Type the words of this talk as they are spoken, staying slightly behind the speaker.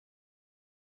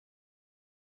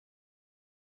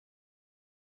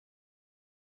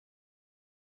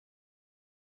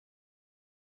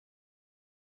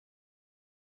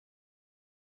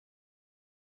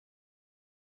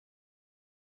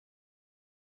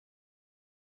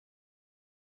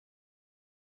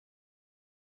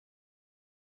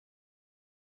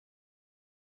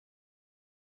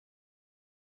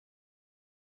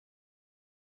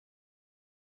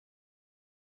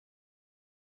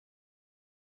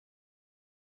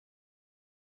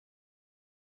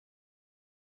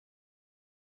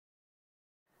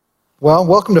Well,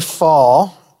 welcome to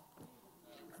fall.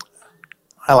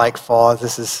 I like fall. I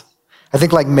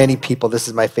think like many people, this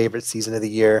is my favorite season of the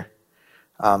year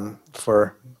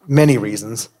for many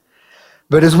reasons.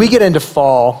 But as we get into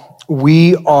fall,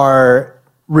 we are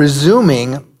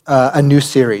resuming a new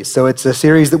series. So it's a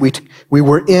series that we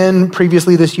were in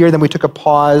previously this year, then we took a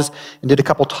pause and did a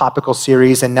couple topical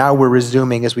series, and now we're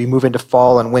resuming as we move into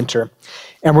fall and winter.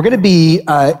 And we're going to be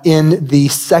in the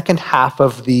second half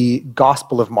of the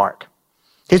Gospel of Mark.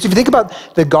 Okay, so if you think about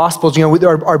the Gospels,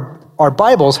 our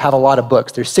Bibles have a lot of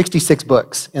books. There's 66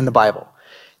 books in the Bible.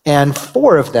 And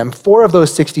four of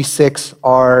those 66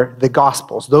 are the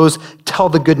Gospels. Those tell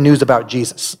the good news about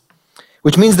Jesus,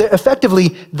 which means that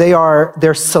effectively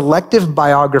they're selective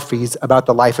biographies about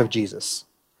the life of Jesus.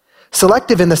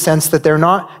 Selective in the sense that they're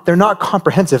not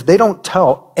comprehensive. They don't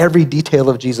tell every detail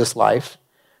of Jesus' life.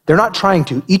 They're not trying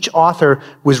to. Each author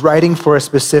was writing for a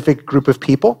specific group of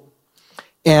people.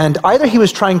 And either he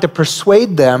was trying to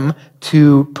persuade them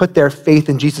to put their faith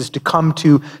in Jesus, to come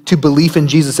to belief in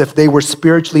Jesus if they were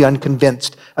spiritually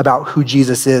unconvinced about who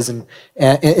Jesus is in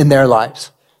their lives.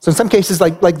 So in some cases,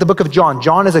 like the book of John,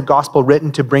 John is a gospel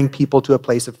written to bring people to a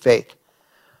place of faith.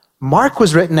 Mark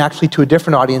was written actually to a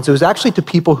different audience. It was actually to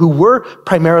people who were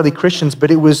primarily Christians, but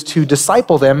it was to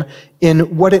disciple them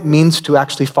in what it means to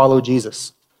actually follow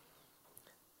Jesus.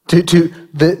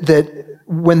 That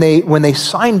when they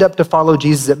signed up to follow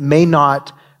Jesus, they may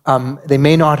not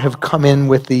have come in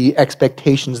with the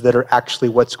expectations that are actually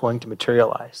what's going to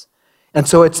materialize. And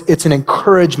so it's an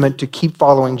encouragement to keep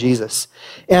following Jesus.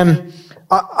 And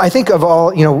I think of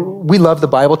all, we love the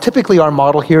Bible. Typically our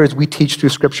model here is we teach through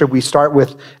Scripture. We start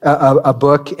with a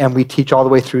book and we teach all the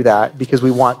way through that because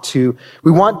we want to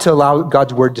allow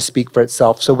God's word to speak for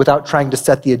itself. So without trying to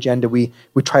set the agenda, we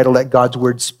try to let God's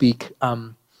word speak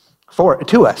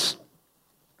to us.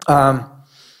 And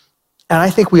I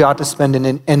think we ought to spend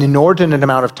an inordinate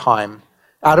amount of time.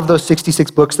 Out of those 66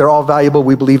 books, they're all valuable.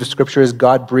 We believe Scripture is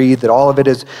God-breathed, that all of it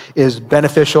is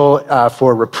beneficial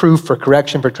for reproof, for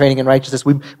correction, for training in righteousness.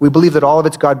 We believe that all of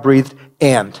it's God-breathed,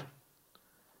 and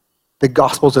the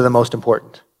Gospels are the most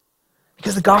important.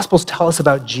 Because the Gospels tell us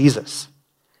about Jesus.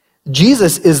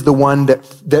 Jesus is the one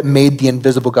that made the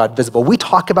invisible God visible. We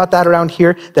talk about that around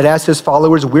here, that as his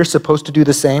followers, we're supposed to do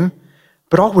the same.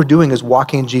 But all we're doing is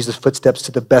walking in Jesus' footsteps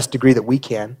to the best degree that we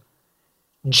can.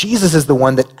 Jesus is the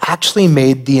one that actually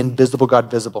made the invisible God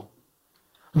visible.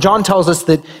 John tells us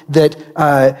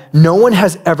that no one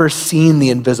has ever seen the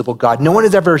invisible God. No one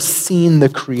has ever seen the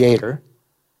Creator.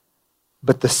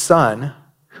 But the Son,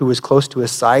 who is close to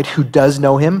his side, who does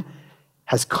know him,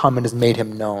 has come and has made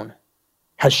him known,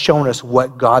 has shown us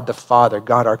what God the Father,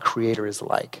 God our Creator, is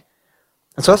like.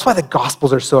 And so that's why the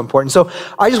Gospels are so important. So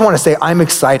I just want to say I'm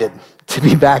excited to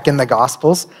be back in the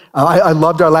Gospels. I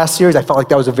loved our last series. I felt like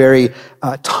that was a very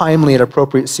timely and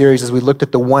appropriate series as we looked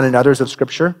at the one another's of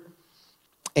Scripture.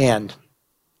 And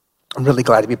I'm really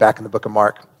glad to be back in the book of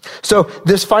Mark. So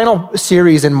this final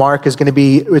series in Mark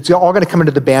it's all going to come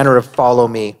under the banner of Follow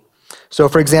Me. So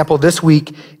for example, this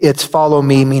week it's Follow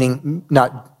Me, meaning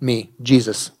not me,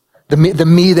 Jesus. The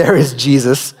me there is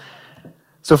Jesus.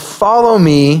 So follow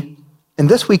me. And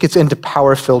this week it's into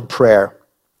power-filled prayer.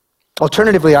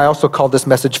 Alternatively, I also called this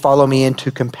message, Follow Me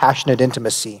into Compassionate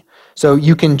Intimacy. So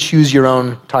you can choose your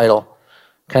own title.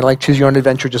 Kind of like Choose Your Own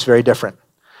Adventure, just very different.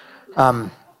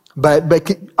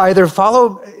 But either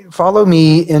follow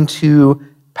me into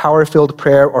power-filled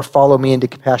prayer or follow me into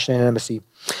compassionate intimacy.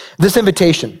 This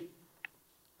invitation,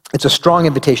 it's a strong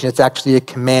invitation. It's actually a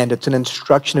command. It's an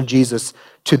instruction of Jesus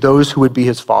to those who would be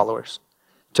his followers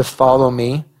to follow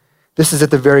me. This is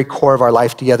at the very core of our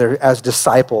life together as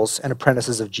disciples and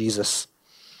apprentices of Jesus.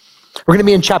 We're going to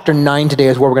be in chapter 9 today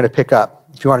is where we're going to pick up,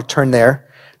 if you want to turn there.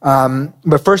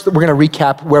 But first, we're going to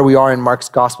recap where we are in Mark's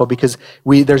gospel because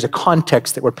there's a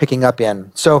context that we're picking up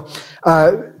in. So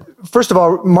first of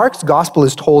all, Mark's gospel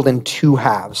is told in two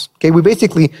halves. Okay,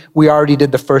 we already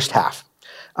did the first half.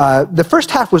 The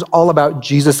first half was all about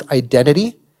Jesus'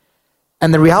 identity.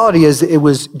 And the reality is it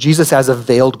was Jesus as a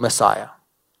veiled Messiah.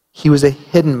 He was a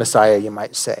hidden Messiah, you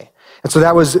might say. And so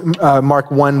that was Mark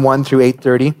 1:1 through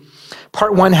 8:30.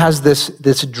 Part 1 has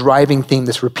this driving theme,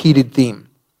 this repeated theme,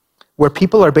 where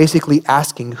people are basically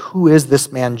asking, who is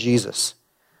this man Jesus?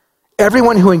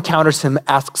 Everyone who encounters him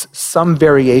asks some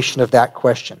variation of that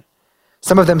question.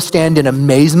 Some of them stand in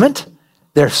amazement.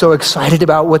 They're so excited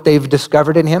about what they've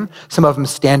discovered in him. Some of them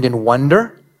stand in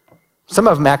wonder. Some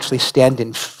of them actually stand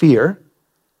in fear.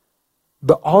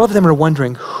 But all of them are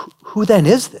wondering, who then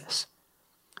is this?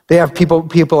 They have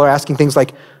people are asking things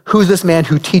like, who's this man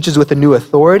who teaches with a new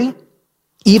authority?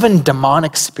 Even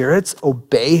demonic spirits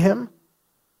obey him.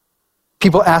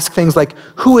 People ask things like,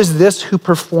 who is this who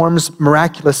performs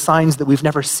miraculous signs that we've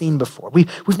never seen before?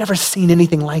 We've never seen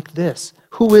anything like this.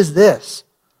 Who is this?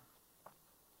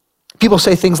 People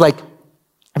say things like,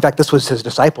 in fact, this was his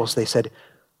disciples. They said,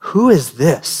 who is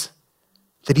this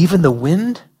that even the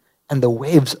wind and the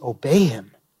waves obey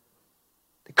him?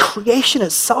 The creation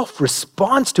itself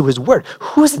responds to his word.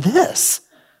 Who is this?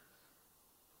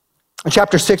 In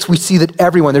chapter 6, we see that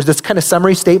everyone, there's this kind of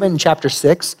summary statement in chapter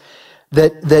 6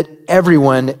 that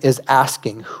everyone is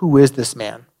asking, who is this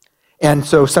man? And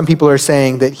so some people are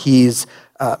saying that he's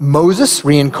Moses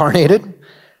reincarnated.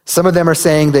 Some of them are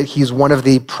saying that he's one of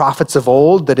the prophets of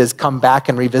old that has come back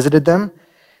and revisited them.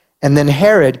 And then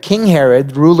Herod, King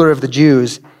Herod, ruler of the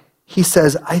Jews, he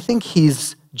says, I think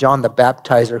he's John the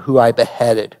Baptizer who I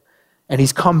beheaded, and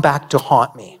he's come back to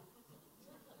haunt me.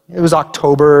 It was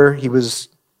October,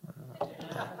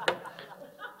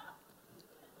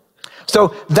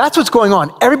 So that's what's going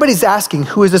on. Everybody's asking,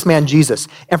 who is this man Jesus?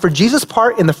 And for Jesus'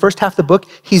 part in the first half of the book,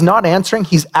 he's not answering,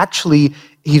 he's actually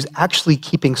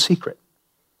keeping secret.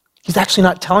 He's actually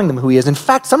not telling them who he is. In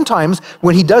fact, sometimes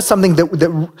when he does something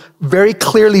that very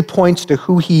clearly points to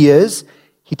who he is,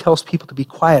 he tells people to be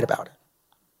quiet about it.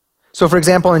 So for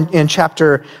example, in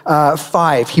chapter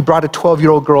 5, he brought a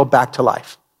 12-year-old girl back to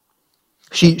life.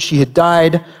 She had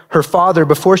died. Her father,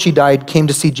 before she died, came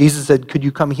to see Jesus and said, could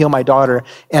you come heal my daughter?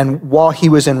 And while he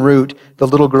was en route, the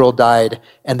little girl died,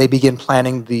 and they began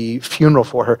planning the funeral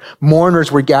for her.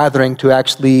 Mourners were gathering to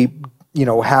actually,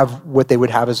 have what they would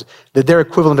have as their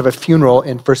equivalent of a funeral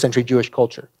in first century Jewish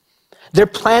culture. They're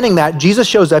planning that. Jesus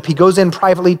shows up. He goes in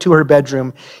privately to her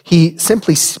bedroom. He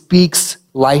simply speaks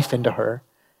life into her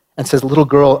and says, little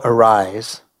girl,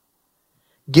 arise.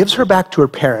 Gives her back to her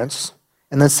parents,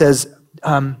 and then says,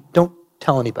 don't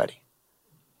tell anybody.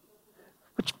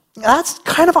 That's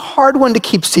kind of a hard one to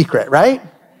keep secret, right?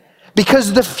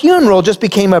 Because the funeral just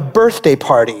became a birthday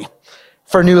party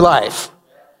for new life.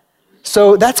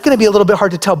 So that's going to be a little bit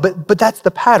hard to tell, but that's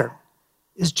the pattern.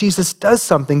 Is Jesus does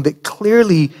something that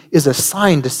clearly is a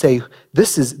sign to say,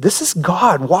 this is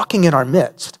God walking in our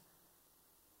midst.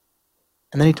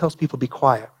 And then he tells people, be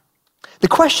quiet. The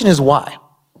question is why?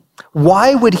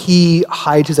 Why would he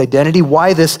hide his identity?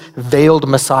 Why this veiled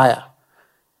Messiah?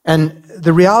 And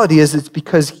the reality is it's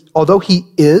because although he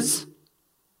is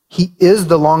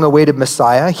the long-awaited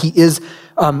Messiah, he's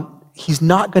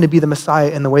not going to be the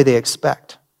Messiah in the way they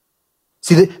expect.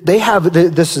 See,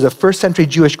 this is a first century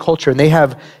Jewish culture, and they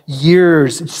have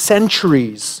years,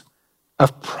 centuries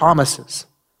of promises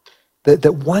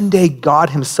that one day God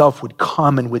himself would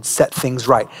come and would set things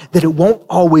right, that it won't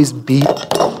always be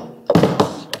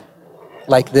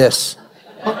like this.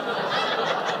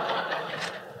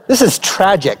 This is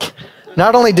tragic.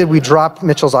 Not only did we drop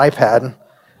Mitchell's iPad,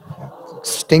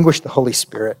 extinguish the Holy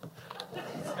Spirit.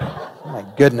 Oh my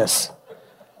goodness.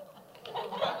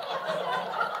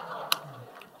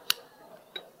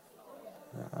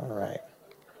 All right.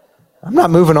 I'm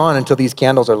not moving on until these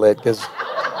candles are lit because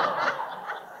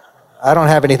I don't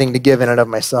have anything to give in and of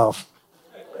myself.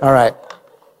 All right.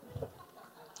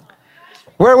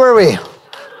 Where were we?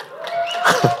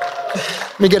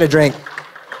 Let me get a drink.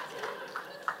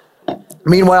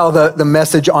 Meanwhile, the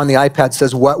message on the iPad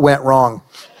says, what went wrong?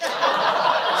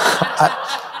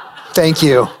 Thank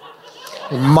you.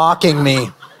 You're mocking me.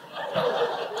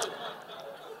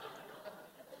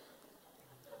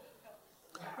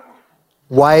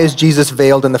 Why is Jesus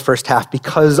veiled in the first half?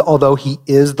 Because although he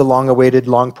is the long-awaited,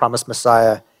 long-promised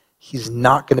Messiah, he's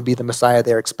not going to be the Messiah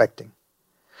they're expecting.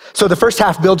 So the first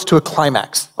half builds to a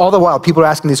climax. All the while, people are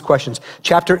asking these questions.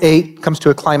 Chapter 8 comes to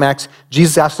a climax.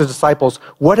 Jesus asks his disciples,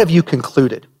 what have you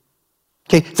concluded?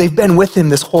 Okay, they've been with him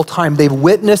this whole time. They've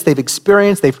witnessed, they've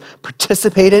experienced, they've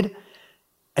participated.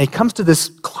 And he comes to this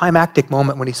climactic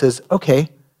moment when he says, okay,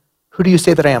 who do you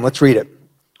say that I am? Let's read it.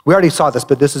 We already saw this,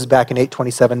 but this is back in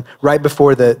 8:27, right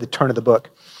before the turn of the book.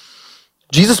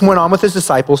 Jesus went on with his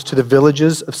disciples to the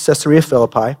villages of Caesarea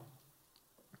Philippi.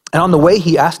 And on the way,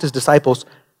 he asked his disciples,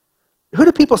 who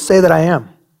do people say that I am?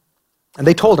 And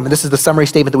they told him, and this is the summary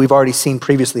statement that we've already seen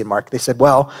previously in Mark. They said,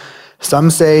 well, some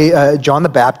say John the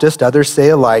Baptist, others say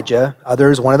Elijah,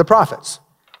 others one of the prophets.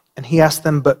 And he asked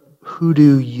them, but who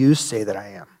do you say that I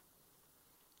am?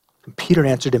 And Peter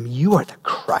answered him, you are the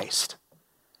Christ.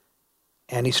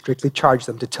 And he strictly charged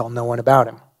them to tell no one about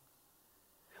him.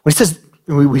 When he says,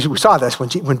 we saw this,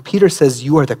 when Peter says,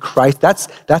 you are the Christ, that's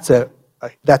an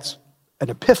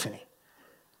epiphany.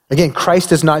 Again,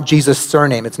 Christ is not Jesus'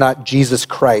 surname. It's not Jesus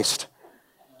Christ.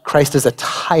 Christ is a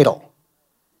title.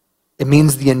 It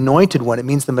means the anointed one. It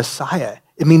means the Messiah.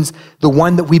 It means the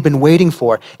one that we've been waiting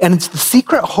for. And it's the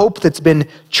secret hope that's been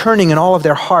churning in all of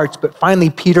their hearts, but finally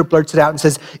Peter blurts it out and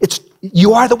says,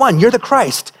 you are the one, you're the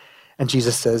Christ. And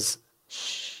Jesus says,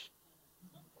 shh.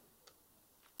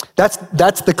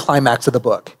 That's the climax of the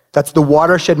book. That's the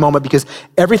watershed moment, because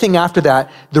everything after that,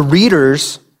 the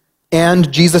readers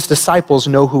and Jesus' disciples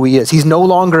know who he is. He's no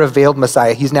longer a veiled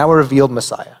Messiah. He's now a revealed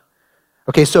Messiah.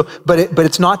 Okay, so, but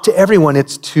it's not to everyone.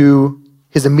 It's to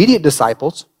his immediate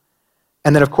disciples.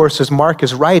 And then, of course, as Mark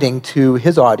is writing to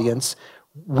his audience,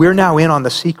 we're now in on the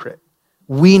secret.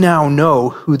 We now know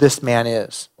who this man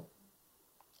is.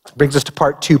 Brings us to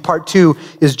part two. Part two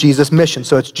is Jesus' mission.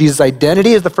 So it's Jesus'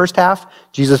 identity is the first half.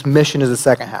 Jesus' mission is the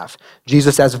second half.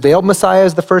 Jesus as veiled Messiah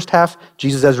is the first half.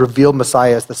 Jesus as revealed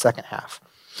Messiah is the second half.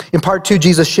 In part two,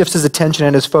 Jesus shifts his attention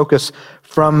and his focus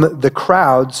from the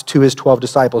crowds to his 12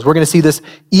 disciples. We're going to see this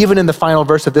even in the final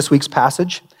verse of this week's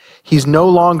passage. He's no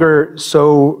longer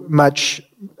so much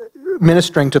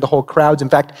ministering to the whole crowds. In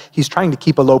fact, he's trying to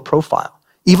keep a low profile.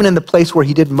 Even in the place where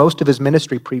he did most of his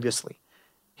ministry previously,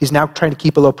 he's now trying to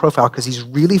keep a low profile because he's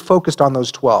really focused on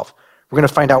those 12. We're going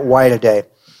to find out why today.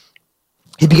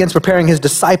 He begins preparing his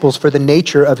disciples for the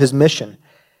nature of his mission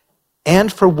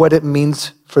and for what it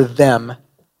means for them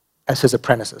as his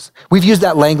apprentices. We've used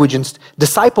that language, and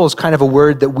disciple is kind of a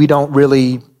word that we don't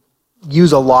really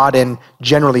use a lot in,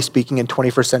 generally speaking, in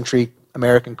 21st century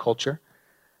American culture.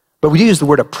 But we do use the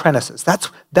word apprentices.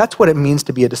 That's what it means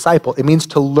to be a disciple. It means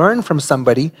to learn from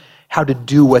somebody how to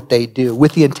do what they do,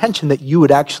 with the intention that you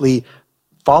would actually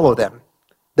follow them,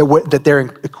 that they're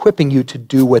equipping you to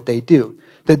do what they do,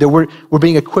 that we're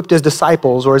being equipped as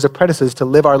disciples or as apprentices to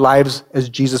live our lives as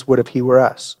Jesus would if he were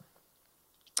us.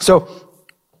 So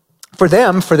for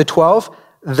them, for the 12,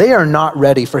 they are not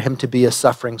ready for him to be a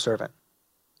suffering servant.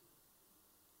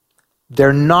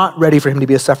 They're not ready for him to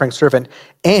be a suffering servant,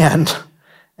 and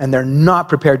they're not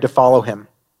prepared to follow him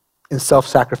in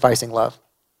self-sacrificing love.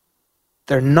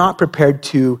 They're not prepared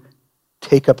to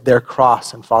take up their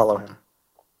cross and follow him.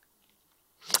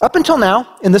 Up until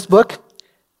now, in this book,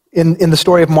 in the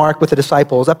story of Mark with the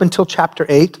disciples, up until chapter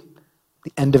 8,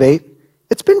 the end of 8,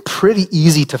 it's been pretty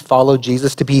easy to follow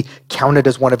Jesus, to be counted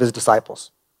as one of his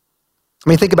disciples. I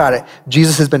mean, think about it.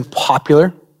 Jesus has been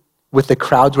popular with the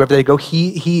crowds wherever they go.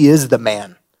 He is the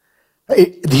man.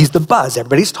 He's the buzz.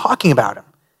 Everybody's talking about him.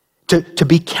 To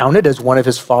be counted as one of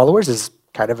his followers is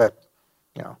kind of a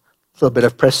little bit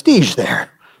of prestige there.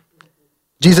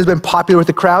 Jesus has been popular with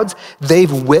the crowds.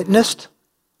 They've witnessed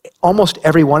almost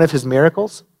every one of his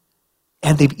miracles,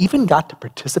 and they've even got to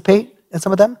participate in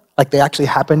some of them, like they actually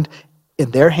happened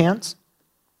in their hands.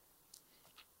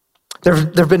 There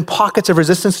have been pockets of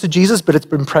resistance to Jesus, but it's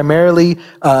been primarily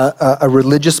a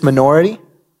religious minority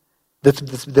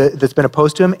that's been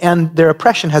opposed to him, and their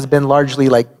oppression has been largely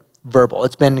like verbal.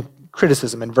 It's been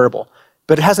criticism and verbal,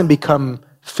 but it hasn't become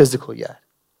physical yet.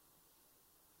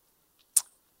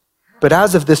 But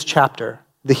as of this chapter,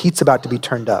 the heat's about to be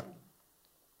turned up.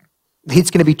 The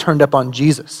heat's going to be turned up on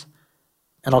Jesus,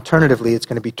 and alternatively, it's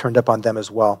going to be turned up on them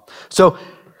as well. So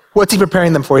what's he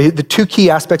preparing them for? The two key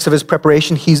aspects of his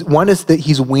preparation, one is that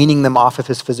he's weaning them off of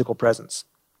his physical presence.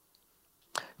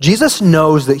 Jesus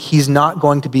knows that he's not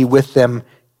going to be with them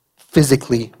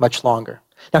physically much longer.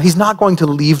 Now, he's not going to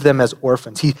leave them as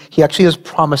orphans. He actually has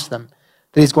promised them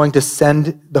that he's going to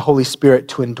send the Holy Spirit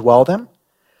to indwell them.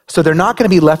 So they're not going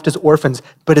to be left as orphans,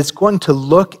 but it's going to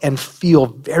look and feel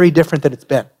very different than it's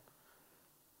been.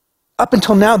 Up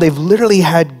until now, they've literally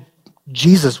had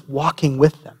Jesus walking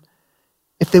with them.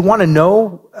 If they want to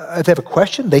know, if they have a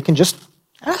question, they can just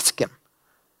ask him.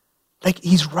 Like,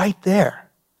 he's right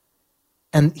there.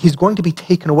 And he's going to be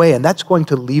taken away, and that's going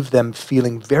to leave them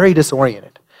feeling very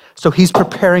disoriented. So he's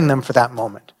preparing them for that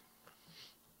moment.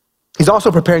 He's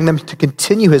also preparing them to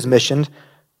continue his mission,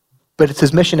 but it's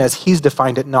his mission as he's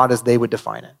defined it, not as they would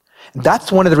define it. And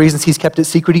that's one of the reasons he's kept it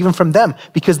secret even from them,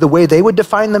 because the way they would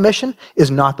define the mission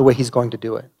is not the way he's going to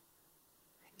do it.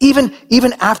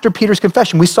 Even after Peter's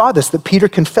confession, we saw this, that Peter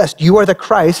confessed, "You are the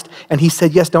Christ," and he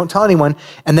said, "Yes, don't tell anyone."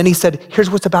 And then he said, "Here's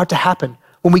what's about to happen.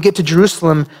 When we get to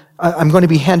Jerusalem, I'm going to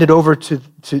be handed over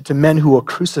to men who will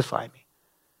crucify me."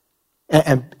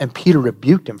 And Peter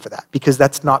rebuked him for that, because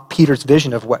that's not Peter's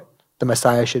vision of what the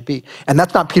Messiah should be. And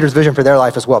that's not Peter's vision for their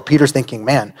life as well. Peter's thinking,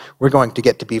 man, we're going to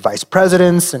get to be vice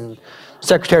presidents and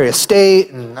secretary of state,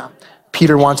 and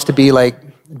Peter wants to be like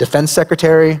defense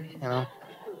secretary,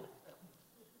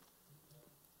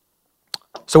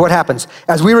 So what happens?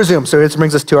 As we resume, so this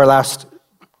brings us to our last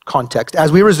context.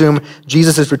 As we resume,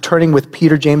 Jesus is returning with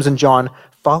Peter, James, and John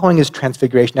following his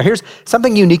transfiguration. Now here's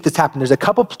something unique that's happened. There's a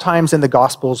couple times in the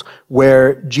Gospels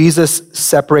where Jesus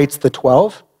separates the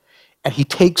 12, and he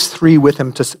takes 3 with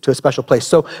him to a special place.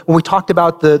 So when we talked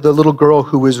about the little girl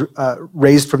who was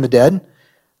raised from the dead,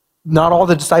 not all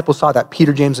the disciples saw that.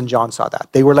 Peter, James, and John saw that.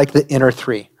 They were like the inner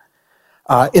 3.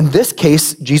 In this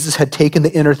case, Jesus had taken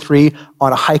the inner 3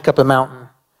 on a hike up a mountain,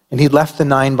 and he left the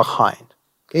 9 behind.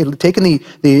 Okay, taken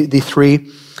the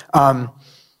 3.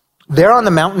 There on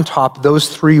the mountaintop,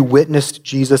 those 3 witnessed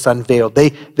Jesus unveiled.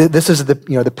 This is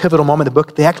the pivotal moment of the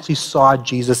book. They actually saw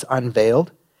Jesus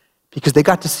unveiled because they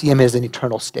got to see him as an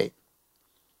eternal state.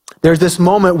 There's this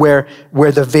moment where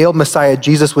the veiled Messiah,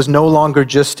 Jesus, was no longer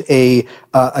just a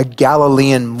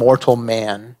Galilean mortal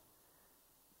man,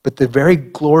 but the very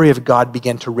glory of God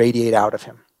began to radiate out of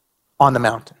him on the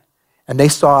mountain. And they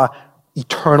saw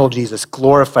eternal Jesus,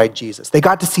 glorified Jesus. They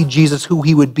got to see Jesus, who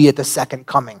he would be at the second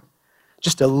coming.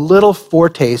 Just a little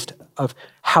foretaste of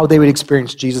how they would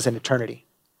experience Jesus in eternity.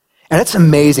 And it's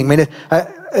amazing. I mean,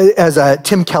 as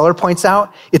Tim Keller points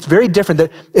out, it's very different.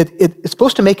 That it's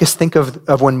supposed to make us think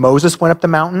of when Moses went up the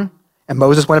mountain, and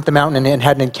Moses went up the mountain and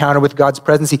had an encounter with God's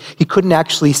presence. He couldn't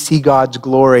actually see God's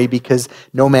glory because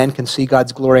no man can see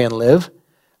God's glory and live,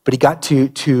 but he got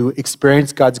to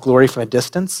experience God's glory from a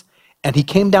distance. And he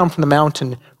came down from the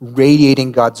mountain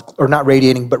radiating God's, or not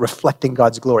radiating, but reflecting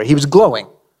God's glory. He was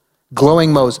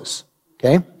glowing Moses,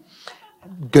 okay?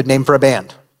 Good name for a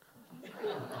band.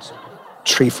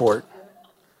 Tree Fort.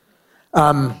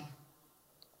 But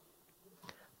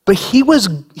he was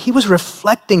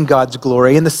reflecting God's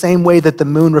glory in the same way that the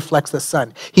moon reflects the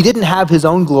sun. He didn't have his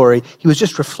own glory, he was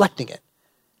just reflecting it.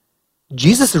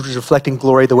 Jesus was reflecting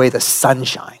glory the way the sun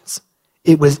shines.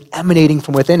 It was emanating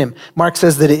from within him. Mark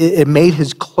says that it made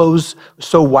his clothes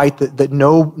so white that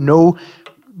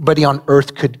nobody on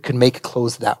earth could make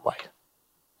clothes that white.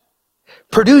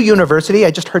 Purdue University,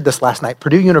 I just heard this last night.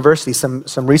 Purdue University,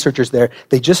 some researchers there,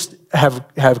 they just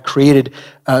have created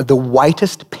the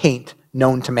whitest paint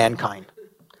known to mankind.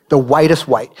 The whitest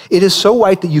white. It is so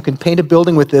white that you can paint a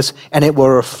building with this and it will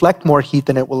reflect more heat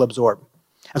than it will absorb.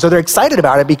 And so they're excited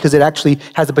about it because it actually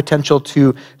has the potential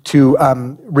to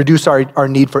reduce our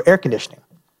need for air conditioning.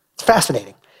 It's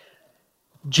fascinating.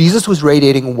 Jesus was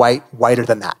radiating whiter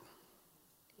than that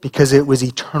because it was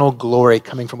eternal glory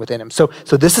coming from within him. So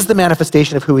this is the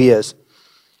manifestation of who he is.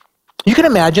 You can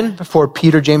imagine for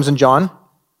Peter, James, and John,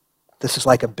 this is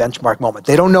like a benchmark moment.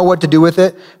 They don't know what to do with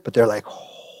it, but they're like,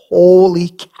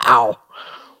 holy cow.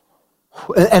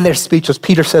 And they're speechless.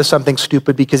 Peter says something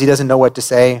stupid because he doesn't know what to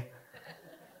say.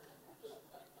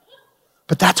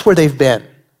 But that's where they've been.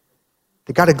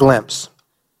 They got a glimpse.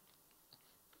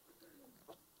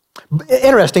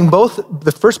 Interesting, both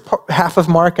the first half of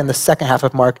Mark and the second half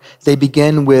of Mark, they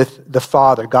begin with the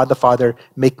Father, God the Father,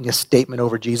 making a statement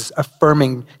over Jesus,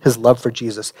 affirming his love for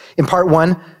Jesus. In part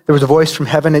 1, there was a voice from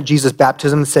heaven at Jesus'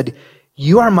 baptism that said,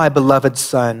 "You are my beloved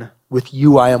Son, with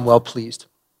you I am well pleased."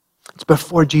 It's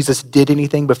before Jesus did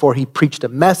anything, before he preached a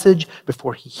message,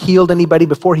 before he healed anybody,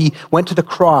 before he went to the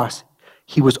cross.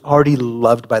 He was already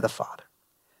loved by the Father.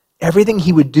 Everything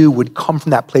he would do would come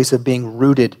from that place of being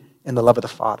rooted in the love of the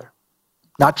Father.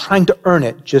 Not trying to earn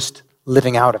it, just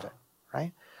living out of it,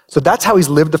 right? So that's how he's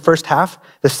lived the first half.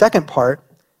 The second part,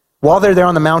 while they're there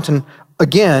on the mountain,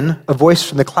 again, a voice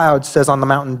from the cloud says on the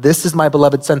mountain, "This is my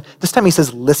beloved Son." This time he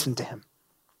says, "Listen to him."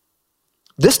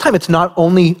 This time it's not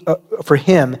only for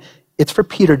him, it's for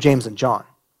Peter, James, and John.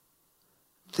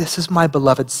 This is my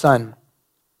beloved Son.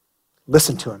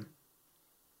 Listen to him.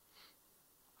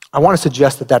 I want to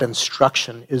suggest that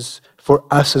instruction is for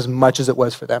us as much as it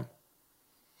was for them.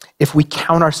 If we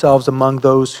count ourselves among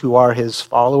those who are his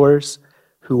followers,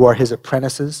 who are his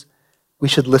apprentices, we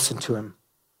should listen to him.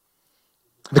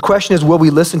 The question is, will we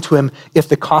listen to him if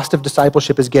the cost of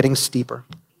discipleship is getting steeper?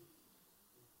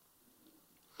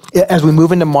 As we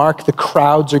move into Mark, the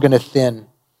crowds are going to thin.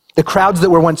 The crowds that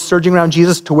were once surging around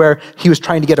Jesus to where he was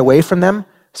trying to get away from them,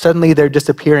 suddenly they're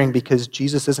disappearing because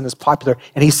Jesus isn't as popular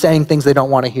and he's saying things they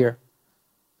don't want to hear.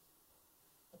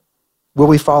 Will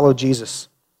we follow Jesus?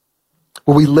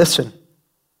 Will we listen?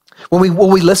 Will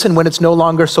we listen when it's no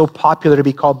longer so popular to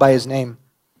be called by his name?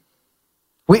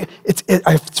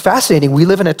 It's fascinating. We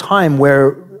live in a time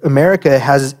where America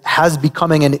has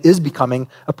becoming and is becoming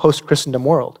a post-Christendom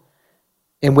world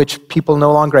in which people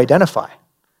no longer identify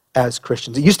as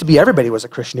Christians. It used to be everybody was a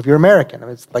Christian if you're American. I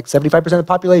mean, it's like 75% of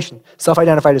the population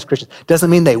self-identified as Christians. Doesn't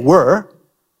mean they were,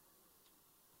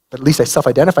 but at least they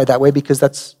self-identified that way because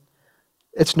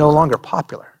it's no longer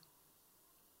popular.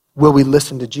 Will we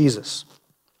listen to Jesus?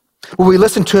 Will we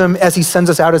listen to him as he sends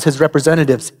us out as his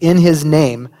representatives in his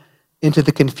name into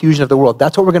the confusion of the world?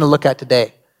 That's what we're going to look at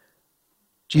today.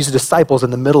 Jesus' disciples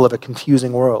in the middle of a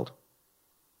confusing world.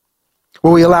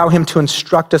 Will we allow him to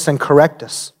instruct us and correct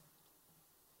us?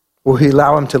 Will we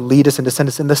allow him to lead us and to send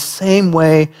us in the same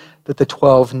way that the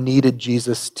 12 needed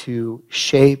Jesus to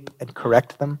shape and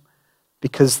correct them?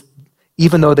 Because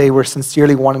even though they were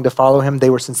sincerely wanting to follow him, they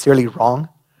were sincerely wrong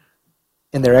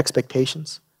in their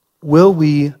expectations. Will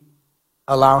we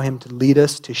allow him to lead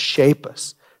us, to shape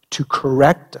us, to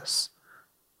correct us,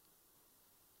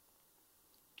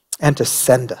 and to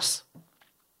send us?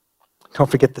 Don't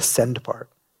forget the send part.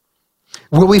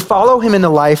 Will we follow him in a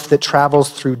life that travels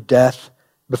through death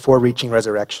before reaching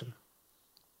resurrection?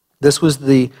 This was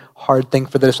the hard thing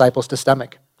for the disciples to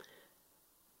stomach.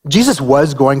 Jesus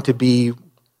was going to be,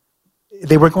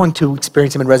 they were going to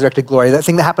experience him in resurrected glory. That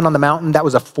thing that happened on the mountain, that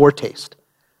was a foretaste.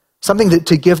 Something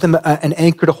to give them an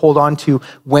anchor to hold on to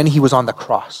when he was on the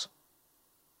cross.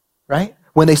 Right?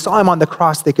 When they saw him on the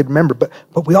cross, they could remember,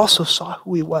 but we also saw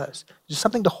who he was. Just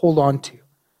something to hold on to.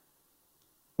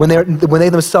 When they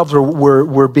themselves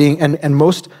were being, and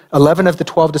most 11 of the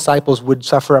 12 disciples would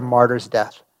suffer a martyr's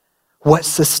death. What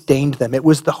sustained them? It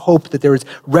was the hope that there was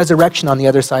resurrection on the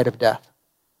other side of death.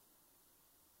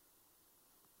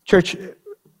 Church,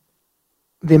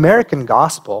 the American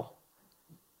gospel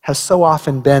has so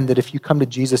often been that if you come to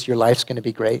Jesus, your life's going to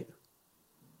be great.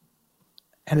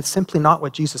 And it's simply not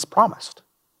what Jesus promised.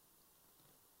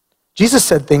 Jesus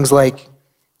said things like,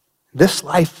 this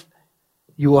life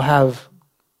you will have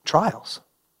trials.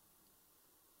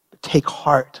 But take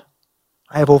heart.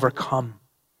 I have overcome.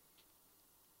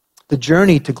 The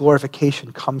journey to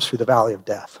glorification comes through the valley of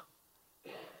death,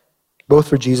 both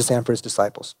for Jesus and for his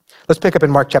disciples. Let's pick up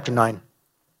in Mark chapter 9.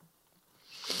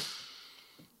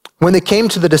 When they came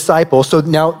to the disciples, so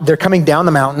now they're coming down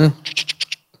the mountain.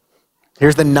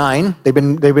 Here's the 9. They've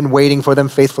been waiting for them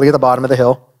faithfully at the bottom of the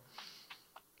hill.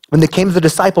 When they came to the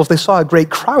disciples, they saw a great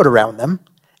crowd around them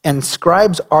and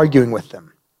scribes arguing with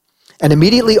them. And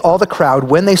immediately all the crowd,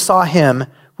 when they saw him,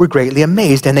 were greatly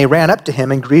amazed, and they ran up to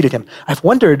him and greeted him. I've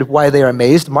wondered why they are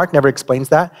amazed. Mark never explains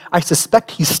that. I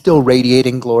suspect he's still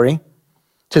radiating glory.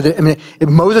 If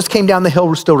Moses came down the hill,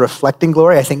 we're still reflecting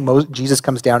glory. I think Jesus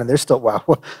comes down and there's still, wow,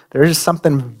 there's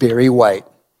something very white.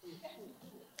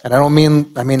 And I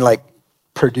mean like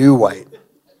Purdue white.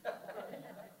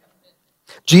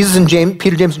 Jesus and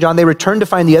Peter, James, and John, they returned to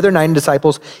find the other 9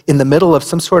 disciples in the middle of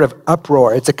some sort of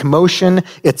uproar. It's a commotion.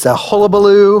 It's a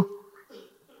hullabaloo,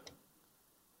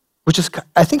 which is,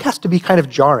 I think, has to be kind of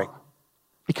jarring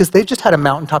because they've just had a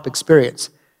mountaintop experience.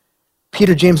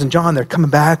 Peter, James, and John, they're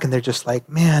coming back and they're just like,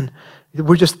 man,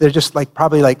 they're just like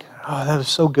probably like, oh, that was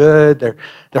so good. They're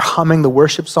humming the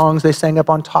worship songs they sang up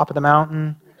on top of the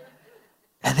mountain.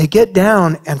 And they get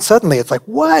down, and suddenly it's like,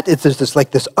 what? There's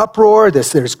this uproar,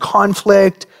 there's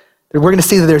conflict. We're going to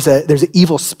see that there's an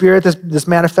evil spirit that's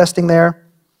manifesting there.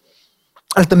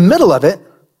 And at the middle of it,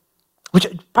 which,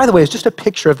 by the way, is just a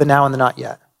picture of the now and the not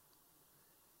yet.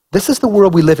 This is the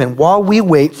world we live in. While we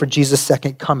wait for Jesus'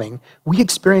 second coming, we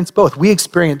experience both. We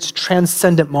experience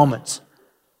transcendent moments.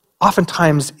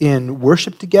 Oftentimes in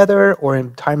worship together or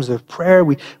in times of prayer,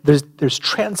 there's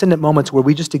transcendent moments where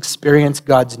we just experience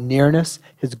God's nearness,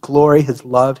 his glory, his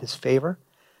love, his favor.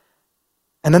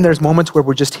 And then there's moments where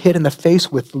we're just hit in the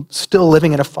face with still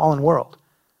living in a fallen world.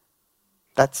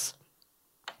 That's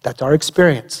our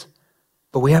experience.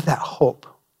 But we have that hope.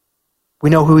 We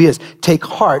know who he is. Take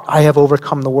heart, I have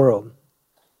overcome the world.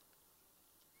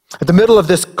 At the middle of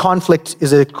this conflict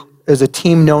is a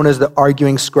team known as the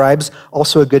Arguing Scribes,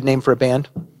 also a good name for a band.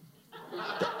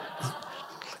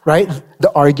 Right?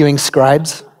 The Arguing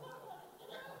Scribes.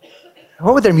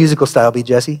 What would their musical style be,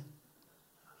 Jesse?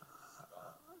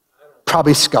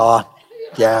 Probably ska.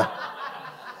 Yeah.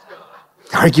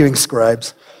 Arguing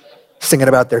Scribes. Singing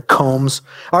about their combs.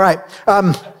 All right.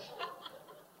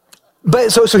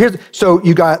 But so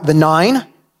you got the 9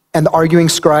 and the Arguing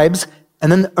Scribes,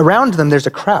 and then around them there's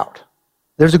a crowd.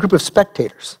 There's a group of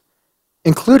spectators.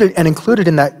 Included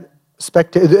in that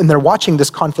and they're watching this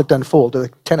conflict unfold, a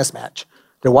tennis match.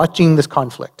 They're watching this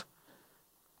conflict.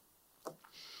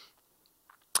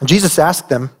 And Jesus asked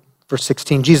them, verse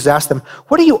 16, Jesus asked them,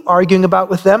 what are you arguing about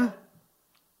with them?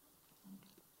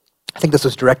 I think this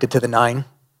was directed to the 9.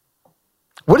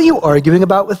 What are you arguing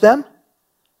about with them?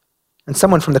 And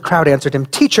someone from the crowd answered him,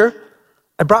 Teacher,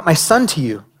 I brought my son to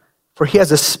you, for he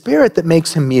has a spirit that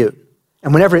makes him mute.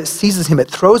 And whenever it seizes him, it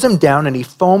throws him down, and he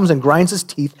foams and grinds his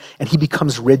teeth, and he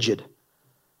becomes rigid.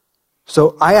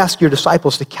 So I asked your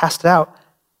disciples to cast it out,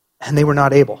 and they were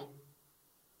not able.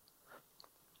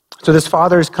 So this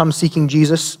father has come seeking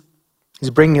Jesus.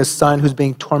 He's bringing his son who's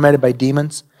being tormented by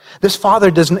demons. This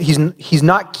father he's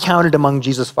not counted among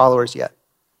Jesus' followers yet.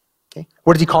 Okay?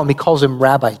 What does he call him? He calls him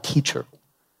rabbi, teacher.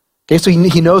 Okay, so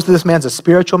he knows that this man's a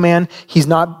spiritual man. He's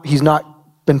not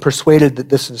been persuaded that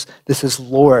this is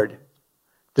Lord.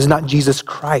 This is not Jesus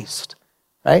Christ,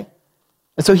 right?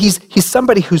 And so he's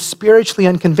somebody who's spiritually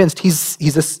unconvinced.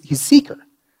 He's a seeker,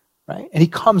 right? And he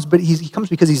comes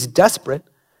because he's desperate,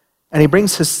 and he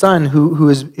brings his son who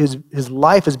is his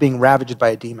life is being ravaged by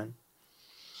a demon.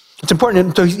 It's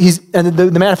important. So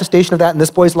the manifestation of that in this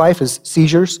boy's life is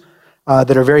seizures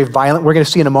that are very violent. We're going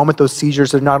to see in a moment those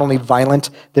seizures are not only violent,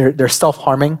 they're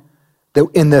self-harming.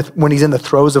 When he's in the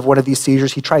throes of one of these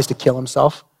seizures, he tries to kill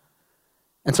himself.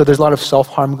 And so there's a lot of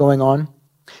self-harm going on.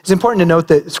 It's important to note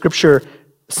that Scripture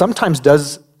sometimes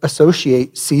does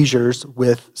associate seizures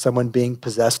with someone being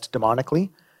possessed demonically,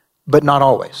 but not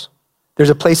always. There's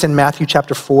a place in Matthew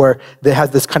chapter 4 that has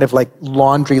this kind of like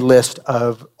laundry list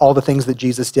of all the things that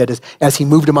Jesus did as he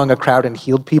moved among a crowd and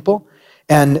healed people.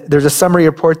 And there's a summary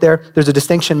report there. There's a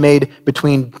distinction made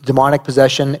between demonic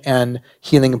possession and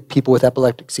healing people with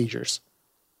epileptic seizures.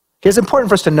 It's important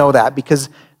for us to know that because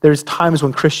there's times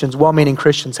when Christians, well-meaning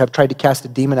Christians, have tried to cast a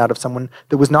demon out of someone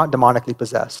that was not demonically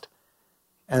possessed.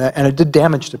 And it did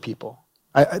damage to people.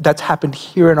 That's happened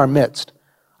here in our midst.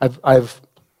 I've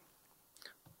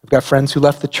got friends who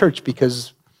left the church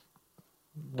because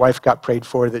wife got prayed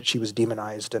for that she was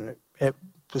demonized, and it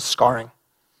was scarring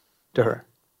to her.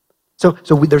 So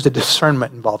there's a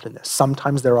discernment involved in this.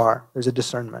 Sometimes there's a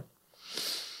discernment.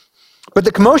 But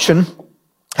the commotion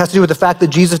has to do with the fact that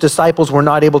Jesus' disciples were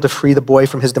not able to free the boy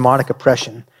from his demonic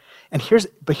oppression. And here's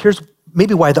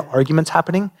maybe why the argument's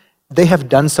happening. They have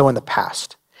done so in the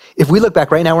past. If we look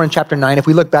back, right now we're in chapter 9, if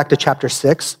we look back to chapter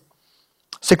 6,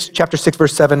 chapter 6,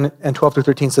 verse 7 and 12 through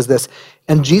 13 says this,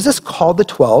 "And Jesus called the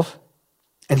 12,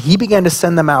 and he began to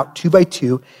send them out 2 by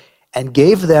 2 and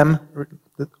gave them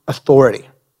authority."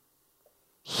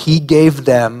 He gave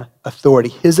them authority,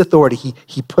 his authority.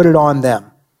 He put it on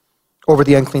them over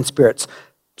the unclean spirits.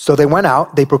 So they went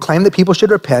out, they proclaimed that people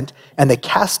should repent, and they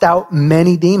cast out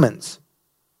many demons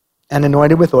and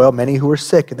anointed with oil many who were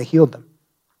sick, and they healed them.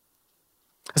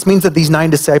 This means that these 9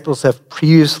 disciples have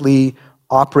previously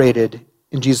operated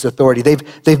in Jesus' authority.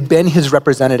 They've been his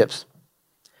representatives.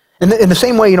 And in the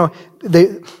same way,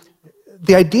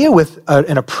 the idea with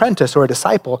an apprentice or a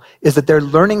disciple is that they're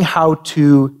learning how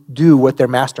to do what their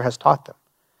master has taught them.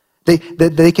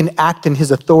 They can act in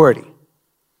his authority.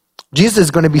 Jesus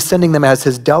is going to be sending them as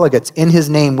his delegates in his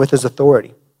name with his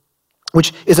authority,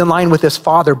 which is in line with his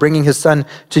father bringing his son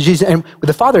to Jesus. And with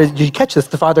the father, did you catch this?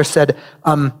 The father said,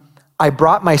 "I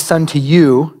brought my son to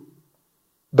you,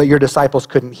 but your disciples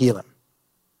couldn't heal him."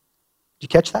 Did you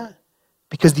catch that?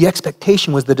 Because the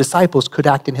expectation was the disciples could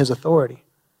act in his authority.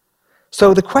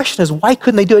 So the question is, why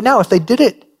couldn't they do it now? If they did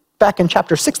it back in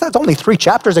chapter 6, that's only 3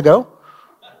 chapters ago,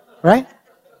 right?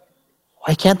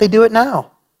 Why can't they do it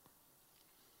now?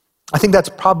 I think that's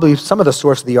probably some of the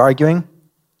source of the arguing.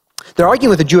 They're arguing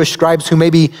with the Jewish scribes who may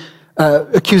be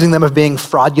accusing them of being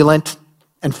fraudulent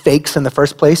and fakes in the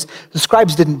first place. The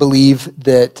scribes didn't believe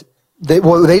that, they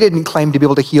didn't claim to be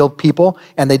able to heal people,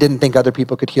 and they didn't think other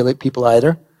people could heal people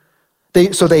either.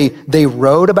 So they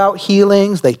wrote about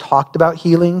healings, they talked about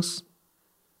healings,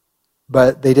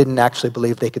 but they didn't actually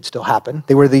believe they could still happen.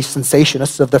 They were the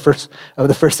sensationists of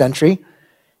the first century.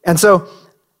 And so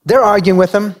they're arguing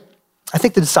with them. I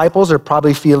think the disciples are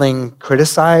probably feeling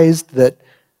criticized that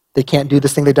they can't do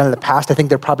this thing they've done in the past. I think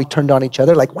they're probably turned on each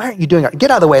other, like, "Why aren't you doing it?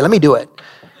 Get out of the way, let me do it." Do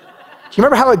you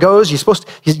remember how it goes?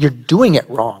 You're doing it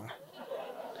wrong.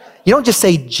 You don't just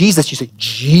say Jesus, you say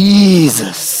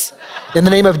Jesus. In the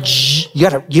name of you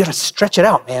gotta stretch it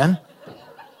out, man.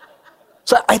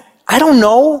 So I don't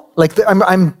know, like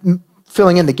I'm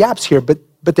filling in the gaps here, but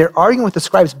they're arguing with the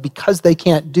scribes because they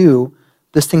can't do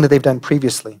this thing that they've done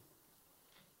previously.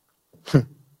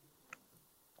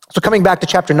 So coming back to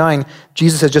chapter 9,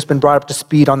 Jesus has just been brought up to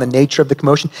speed on the nature of the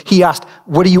commotion. He asked,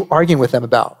 "What are you arguing with them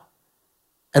about?"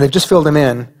 And they've just filled him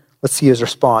in. Let's see his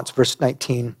response, verse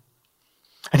 19.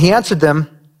 And he answered them,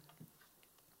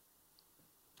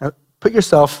 now, put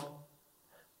yourself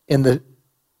in the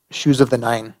shoes of the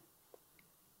 9,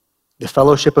 the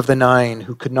fellowship of the 9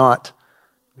 who could not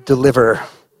deliver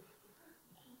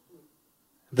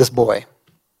this boy.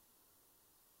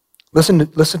 Listen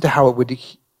to how it would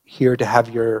hear to have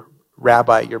your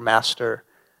rabbi, your master,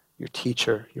 your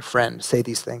teacher, your friend say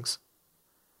these things.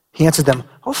 He answered them,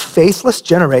 "O faithless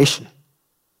generation,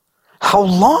 how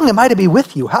long am I to be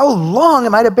with you? How long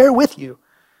am I to bear with you?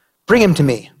 Bring him to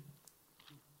me."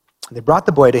 And they brought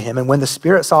the boy to him, and when the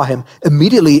spirit saw him,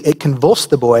 immediately it convulsed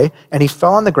the boy, and he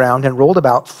fell on the ground and rolled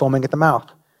about, foaming at the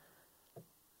mouth.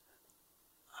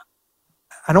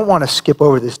 I don't want to skip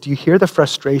over this. Do you hear the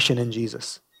frustration in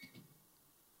Jesus?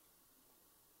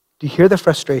 Do you hear the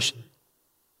frustration?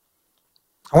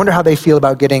 I wonder how they feel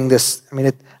about getting this. I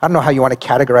don't know how you want to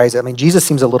categorize it. Jesus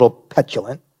seems a little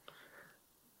petulant.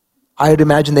 I would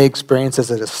imagine they experience this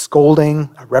as a scolding,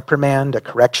 a reprimand, a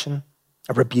correction,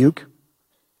 a rebuke.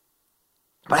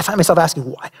 But I find myself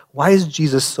asking, why is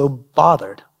Jesus so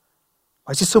bothered?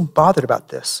 Why is he so bothered about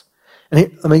this?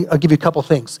 And I'll give you a couple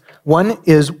things. One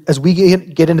is, as we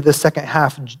get into the second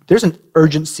half, there's an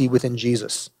urgency within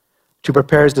Jesus to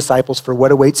prepare his disciples for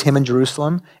what awaits him in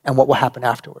Jerusalem and what will happen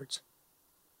afterwards.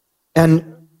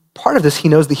 And part of this, he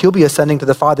knows that he'll be ascending to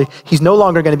the Father. He's no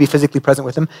longer going to be physically present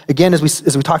with them. Again, as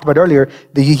we talked about earlier,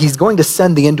 he's going to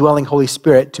send the indwelling Holy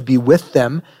Spirit to be with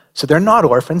them. So they're not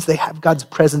orphans. They have God's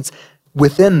presence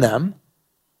within them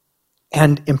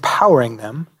and empowering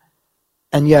them.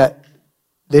 And yet,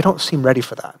 they don't seem ready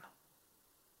for that.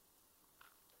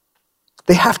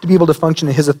 They have to be able to function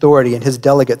in his authority and his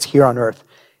delegates here on earth.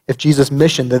 If Jesus'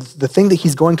 mission, the thing that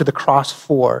he's going to the cross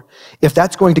for, if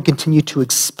that's going to continue to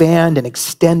expand and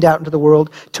extend out into the world,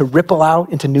 to ripple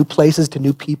out into new places, to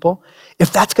new people,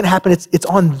 if that's going to happen, it's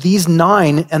on these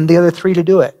 9 and the other 3 to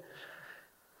do it.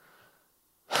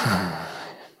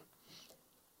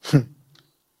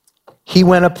 He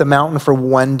went up the mountain for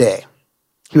one day.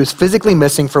 He was physically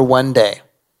missing for one day.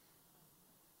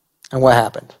 And what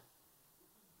happened?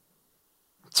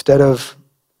 Instead of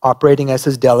operating as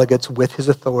his delegates with his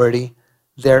authority,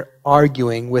 they're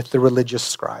arguing with the religious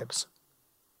scribes.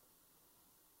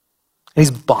 And he's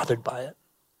bothered by it.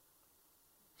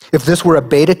 If this were a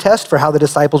beta test for how the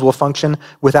disciples will function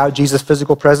without Jesus'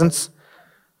 physical presence,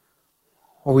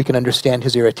 well, we can understand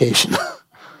his irritation.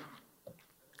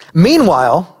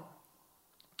 Meanwhile,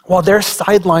 while they're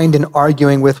sidelined and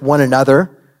arguing with one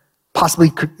another,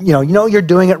 possibly, you're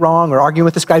doing it wrong, or arguing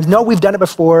with the scribes, no, we've done it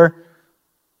before.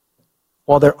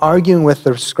 While they're arguing with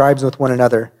the scribes and with one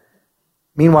another,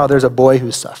 meanwhile, there's a boy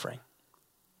who's suffering.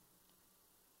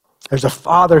 There's a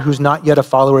father who's not yet a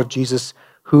follower of Jesus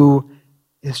who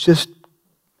is just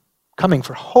coming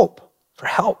for hope, for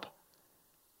help.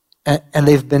 And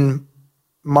they've been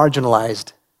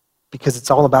marginalized because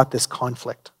it's all about this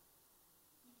conflict.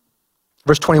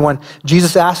 Verse 21,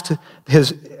 Jesus asked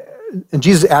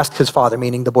his father,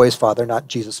 meaning the boy's father, not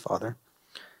Jesus' father.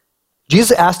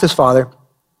 Jesus asked his father,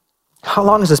 how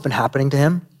long has this been happening to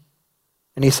him?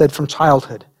 And he said, from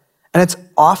childhood. And it's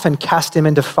often cast him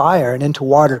into fire and into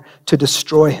water to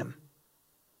destroy him.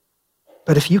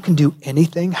 But if you can do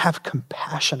anything, have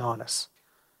compassion on us.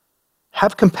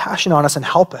 Have compassion on us and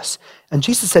help us. And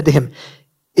Jesus said to him,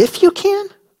 if you can,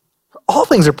 all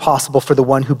things are possible for the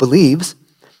one who believes.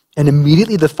 And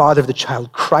immediately the father of the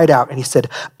child cried out and he said,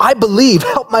 I believe,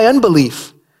 help my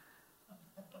unbelief.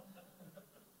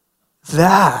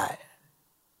 That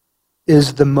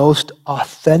is the most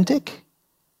authentic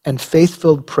and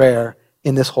faith-filled prayer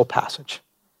in this whole passage.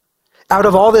 Out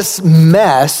of all this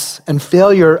mess and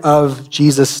failure of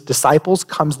Jesus' disciples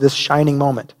comes this shining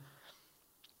moment.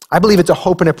 I believe it's a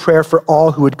hope and a prayer for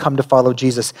all who would come to follow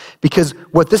Jesus, because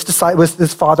what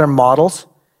this father models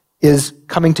is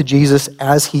coming to Jesus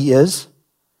as he is,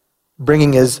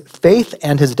 bringing his faith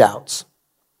and his doubts,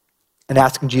 and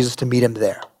asking Jesus to meet him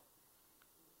there.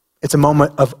 It's a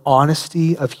moment of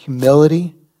honesty, of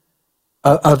humility,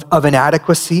 of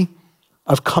inadequacy,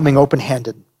 of coming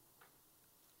open-handed.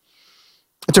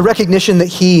 It's a recognition that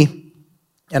he,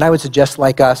 and I would suggest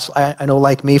like us, I know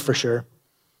like me for sure,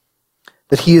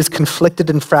 that he is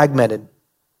conflicted and fragmented,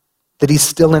 that he's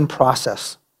still in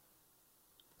process.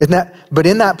 But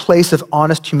in that place of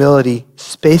honest humility,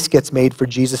 space gets made for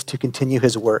Jesus to continue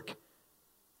his work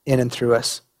in and through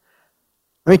us.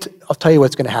 I'll tell you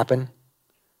what's going to happen.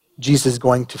 Jesus is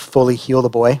going to fully heal the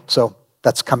boy, so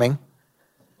that's coming.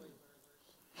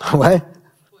 What?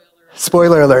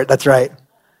 Spoiler alert, that's right.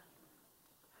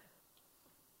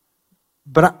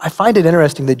 But I find it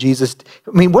interesting that Jesus,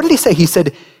 what did he say? He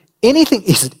said,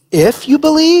 if you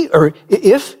believe, or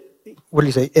what did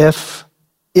he say?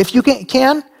 If you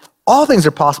can, all things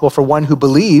are possible for one who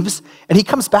believes. And he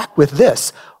comes back with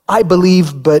this, I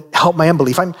believe, but help my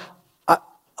unbelief.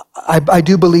 I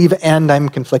do believe and I'm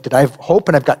conflicted. I have hope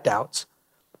and I've got doubts.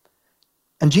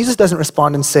 And Jesus doesn't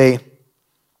respond and say,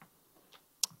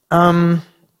 why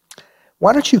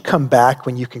don't you come back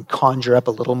when you can conjure up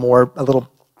a little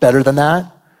better than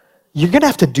that? You're going to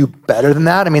have to do better than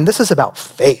that. This is about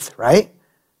faith, right?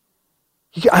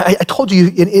 I told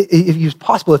you, if it's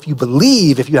possible, if you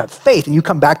believe, if you have faith, and you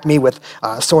come back to me with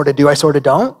sort of do, I sort of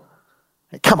don't.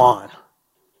 Come on.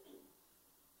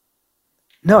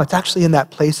 No, it's actually in that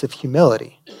place of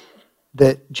humility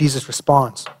that Jesus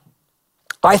responds.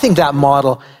 I think that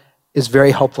model is very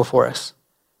helpful for us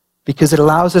because it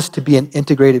allows us to be an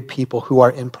integrated people who are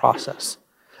in process.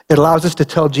 It allows us to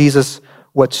tell Jesus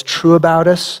what's true about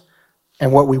us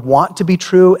and what we want to be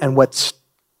true and what's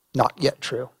not yet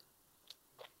true.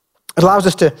 It allows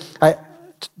us to,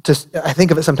 I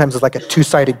think of it sometimes as like a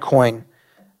two-sided coin,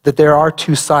 that there are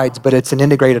two sides, but it's an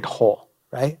integrated whole,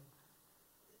 right?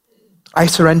 I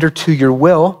surrender to your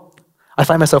will. I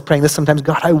find myself praying this sometimes,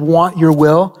 God, I want your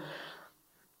will.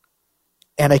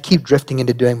 And I keep drifting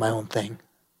into doing my own thing.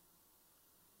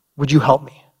 Would you help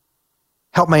me?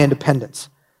 Help my independence.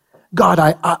 God,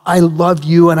 I love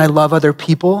you and I love other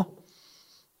people.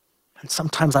 And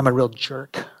sometimes I'm a real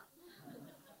jerk.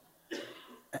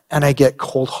 And I get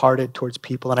cold-hearted towards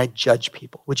people and I judge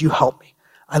people. Would you help me?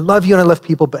 I love you and I love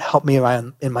people, but help me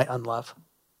in my unlove.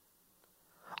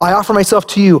 I offer myself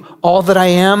to you, all that I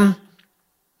am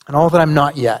and all that I'm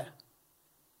not yet.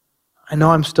 I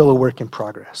know I'm still a work in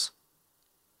progress.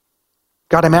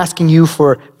 God, I'm asking you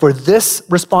for this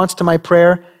response to my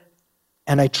prayer,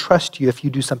 and I trust you if you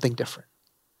do something different.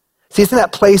 See, it's in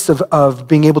that place of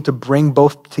being able to bring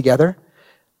both together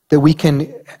that we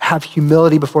can have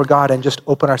humility before God and just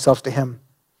open ourselves to him.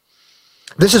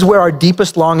 This is where our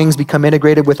deepest longings become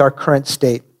integrated with our current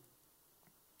state.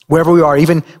 Wherever we are,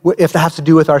 even if that has to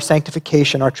do with our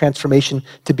sanctification, our transformation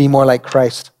to be more like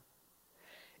Christ.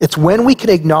 It's when we can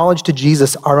acknowledge to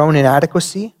Jesus our own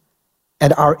inadequacy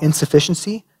and our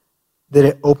insufficiency that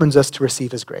it opens us to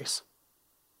receive his grace.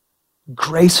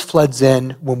 Grace floods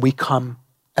in when we come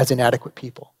as inadequate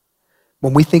people.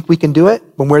 When we think we can do it,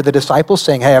 when we're the disciples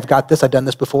saying, hey, I've got this, I've done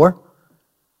this before,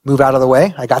 move out of the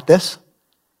way, I got this.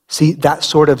 See, that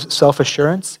sort of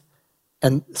self-assurance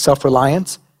and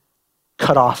self-reliance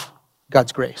cut off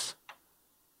God's grace.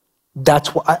 That's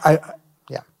what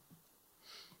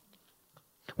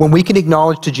When we can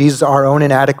acknowledge to Jesus our own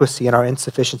inadequacy and our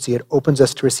insufficiency, it opens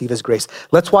us to receive his grace.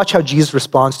 Let's watch how Jesus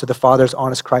responds to the Father's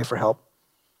honest cry for help.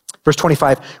 Verse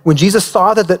 25, when Jesus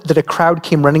saw that a crowd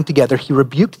came running together, he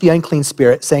rebuked the unclean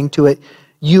spirit, saying to it,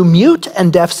 you mute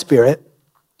and deaf spirit,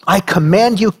 I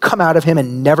command you, come out of him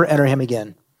and never enter him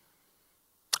again.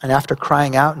 And after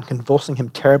crying out and convulsing him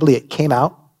terribly, it came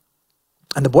out,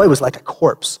 and the boy was like a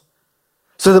corpse.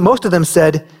 So that most of them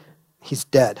said, he's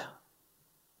dead.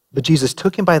 But Jesus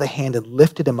took him by the hand and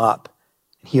lifted him up,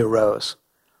 and he arose.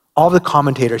 All the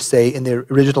commentators say in the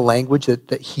original language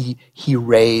that he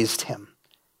raised him.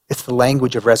 It's the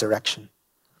language of resurrection.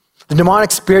 The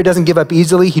demonic spirit doesn't give up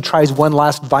easily. He tries one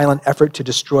last violent effort to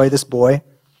destroy this boy.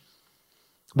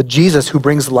 But Jesus, who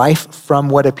brings life from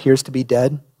what appears to be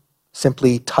dead,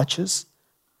 simply touches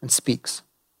and speaks.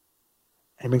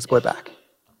 And he brings the boy back.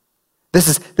 This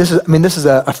is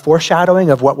a foreshadowing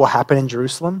of what will happen in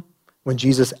Jerusalem when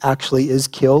Jesus actually is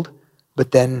killed,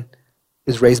 but then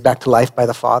is raised back to life by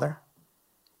the Father.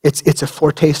 It's a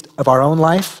foretaste of our own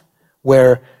life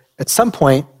where at some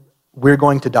point we're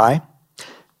going to die.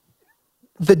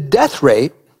 The death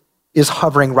rate is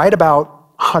hovering right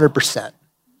about 100%.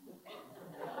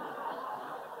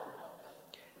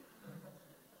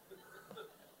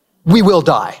 We will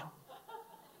die.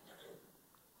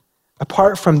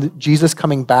 Apart from Jesus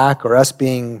coming back or us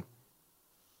being,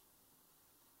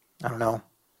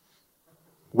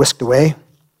 whisked away.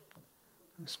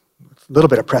 There's a little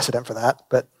bit of precedent for that,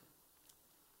 but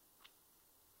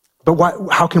why,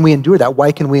 how can we endure that?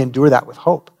 Why can we endure that with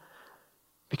hope?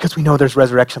 Because we know there's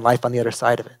resurrection life on the other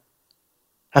side of it.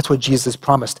 That's what Jesus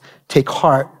promised. Take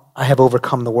heart, I have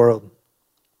overcome the world.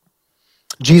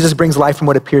 Jesus brings life from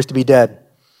what appears to be dead.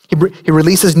 He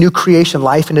releases new creation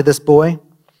life into this boy.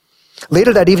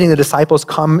 Later that evening, the disciples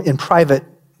come in private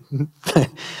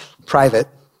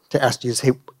to ask Jesus,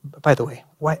 hey, by the way,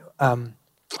 why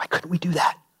couldn't we do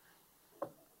that?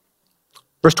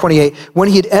 Verse 28, when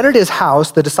he had entered his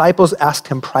house, the disciples asked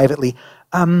him privately,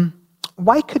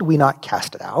 why could we not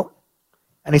cast it out?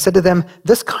 And he said to them,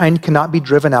 this kind cannot be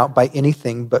driven out by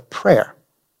anything but prayer.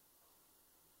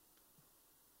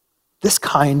 This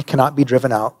kind cannot be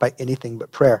driven out by anything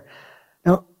but prayer.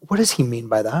 Now, what does he mean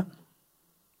by that?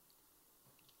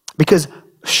 Because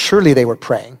surely they were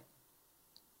praying.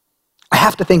 I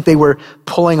have to think they were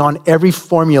pulling on every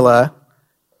formula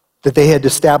that they had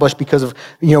established because of,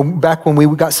 back when we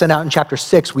got sent out in chapter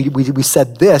 6, we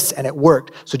said this and it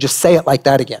worked. So just say it like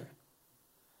that again.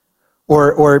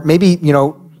 Or maybe,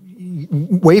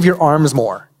 wave your arms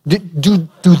more. Do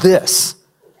this.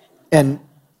 And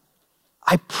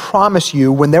I promise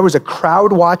you, when there was a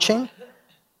crowd watching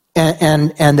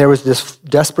and there was this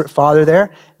desperate father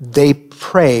there, they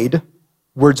prayed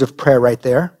words of prayer right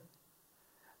there.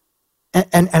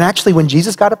 And actually, when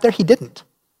Jesus got up there, he didn't.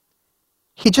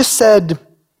 He just said,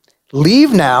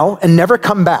 leave now and never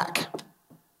come back. It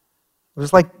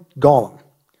was like Gollum.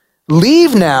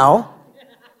 Leave now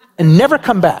and never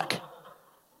come back.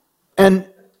 And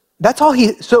that's all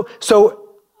so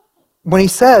when he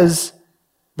says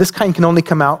this kind can only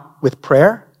come out with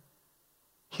prayer,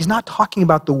 he's not talking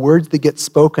about the words that get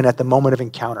spoken at the moment of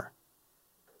encounter.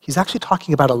 He's actually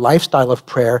talking about a lifestyle of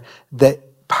prayer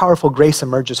that powerful grace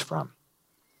emerges from.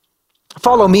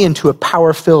 Follow me into a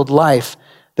power-filled life.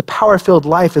 The power-filled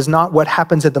life is not what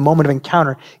happens at the moment of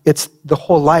encounter. It's the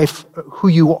whole life, who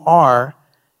you are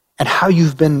and how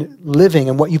you've been living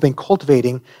and what you've been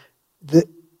cultivating that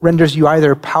renders you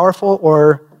either powerful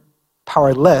or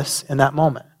powerless in that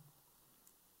moment.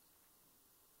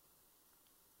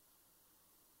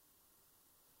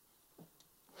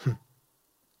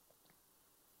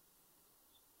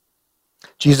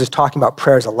 Jesus is talking about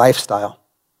prayer as a lifestyle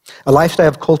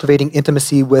of cultivating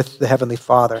intimacy with the Heavenly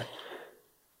Father,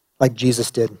 like Jesus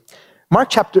did. Mark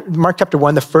chapter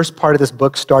 1, the first part of this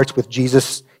book starts with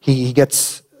Jesus. He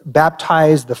gets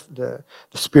baptized, the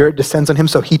Spirit descends on him,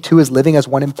 so he too is living as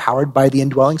one empowered by the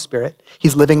indwelling Spirit.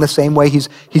 He's living the same way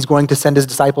he's going to send his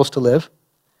disciples to live.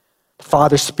 The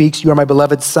Father speaks, "You are my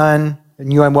beloved Son,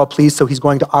 and you I'm well pleased," so he's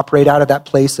going to operate out of that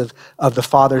place of the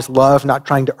Father's love, not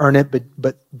trying to earn it,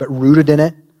 but rooted in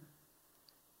it.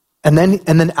 And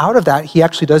then out of that, he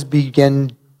actually does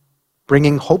begin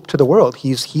bringing hope to the world.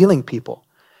 He's healing people.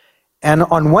 And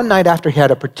on one night after he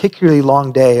had a particularly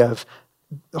long day of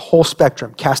the whole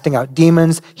spectrum, casting out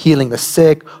demons, healing the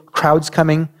sick, crowds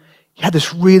coming, he had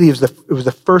this it was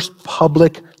the first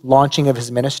public launching of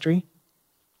his ministry.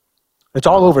 It's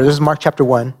all over. This is Mark chapter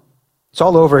 1. It's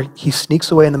all over. He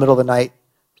sneaks away in the middle of the night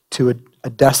to a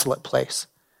desolate place.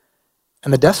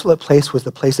 And the desolate place was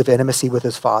the place of intimacy with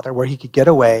his Father, where he could get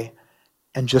away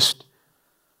and just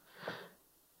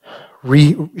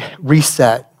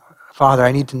reset. Father,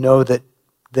 I need to know that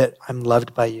I'm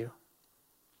loved by you.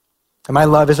 And my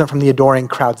love isn't from the adoring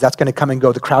crowds. That's going to come and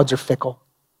go. The crowds are fickle.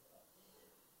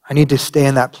 I need to stay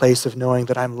in that place of knowing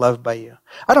that I'm loved by you.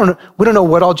 We don't know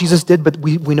what all Jesus did, but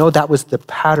we know that was the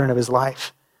pattern of his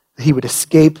life. That he would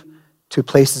escape to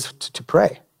places to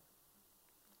pray.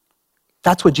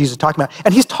 That's what Jesus is talking about.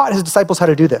 And he's taught his disciples how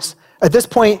to do this. At this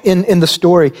point in the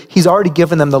story, he's already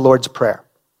given them the Lord's Prayer.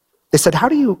 They said, how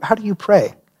do you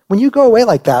pray? When you go away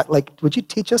like that, would you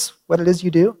teach us what it is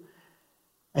you do?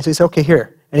 And so he said, okay,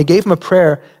 here. And he gave him a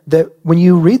prayer that when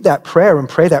you read that prayer and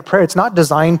pray that prayer, it's not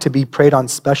designed to be prayed on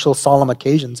special solemn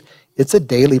occasions. It's a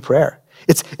daily prayer.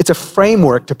 It's a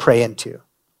framework to pray into.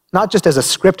 Not just as a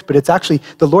script, but it's actually,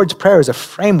 the Lord's Prayer is a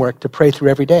framework to pray through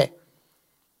every day.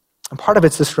 And part of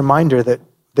it's this reminder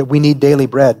that we need daily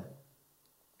bread.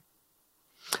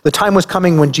 The time was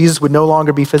coming when Jesus would no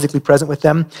longer be physically present with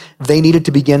them. They needed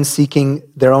to begin seeking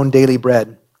their own daily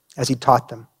bread as he taught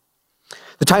them.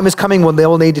 The time is coming when they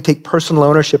will need to take personal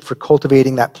ownership for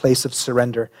cultivating that place of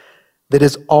surrender. That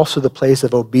is also the place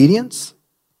of obedience.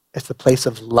 It's the place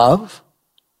of love.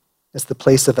 It's the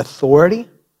place of authority.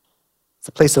 It's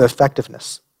the place of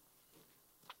effectiveness.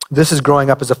 This is growing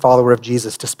up as a follower of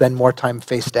Jesus, to spend more time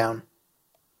face down.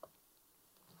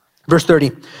 Verse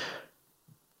 30.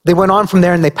 They went on from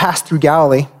there and they passed through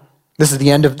Galilee. This is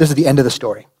the end of the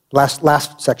story.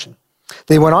 Last section.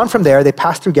 They went on from there, they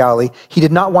passed through Galilee. He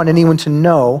did not want anyone to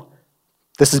know.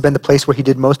 This has been the place where he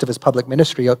did most of his public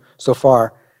ministry so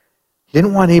far. He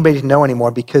didn't want anybody to know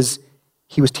anymore because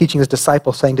he was teaching his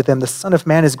disciples, saying to them, the Son of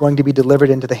Man is going to be delivered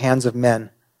into the hands of men,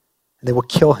 and they will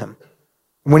kill him.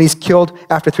 And when he's killed,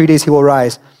 after 3 days he will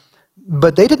rise.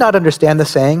 But they did not understand the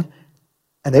saying,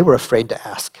 and they were afraid to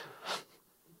ask.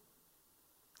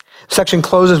 Section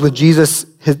closes with Jesus.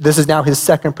 This is now his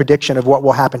second prediction of what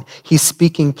will happen. He's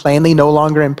speaking plainly, no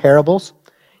longer in parables.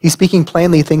 He's speaking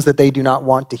plainly things that they do not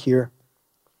want to hear.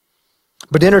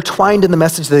 But intertwined in the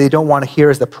message that they don't want to hear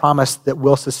is the promise that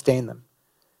will sustain them.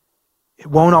 It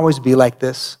won't always be like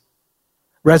this.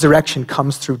 Resurrection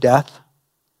comes through death.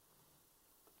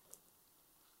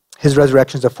 His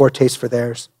resurrection is a foretaste for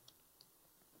theirs.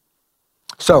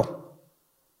 So,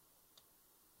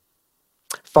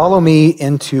 follow me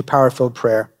into power-filled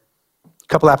prayer. A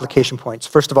couple application points.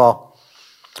 First of all,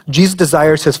 Jesus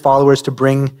desires his followers to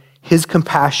bring his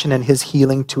compassion and his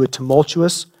healing to a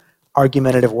tumultuous,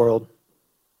 argumentative world.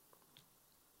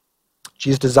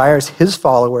 Jesus desires his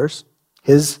followers,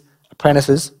 his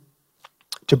apprentices,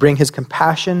 to bring his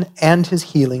compassion and his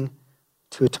healing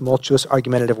to a tumultuous,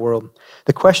 argumentative world.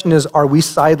 The question is, are we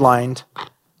sidelined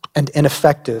and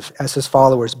ineffective as his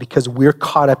followers because we're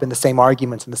caught up in the same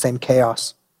arguments and the same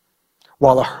chaos,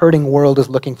 while a hurting world is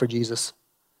looking for Jesus?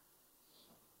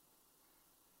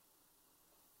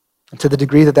 And to the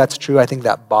degree that that's true, I think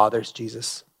that bothers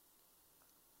Jesus.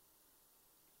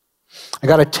 I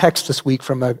got a text this week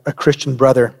from a Christian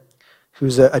brother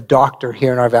who's a doctor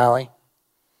here in our valley.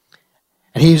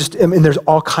 And there's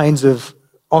all kinds of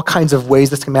ways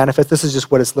this can manifest. This is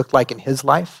just what it's looked like in his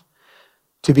life.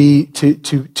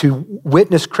 To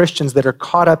witness Christians that are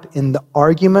caught up in the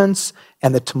arguments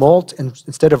and the tumult, and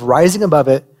instead of rising above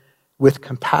it with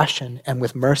compassion and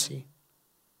with mercy.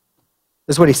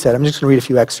 This is what he said. I'm just going to read a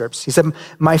few excerpts. He said,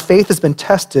 "My faith has been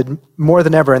tested more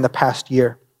than ever in the past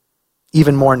year,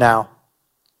 even more now.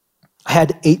 I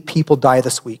had 8 people die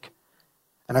this week,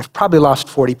 and I've probably lost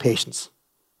 40 patients.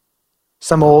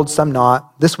 Some old, some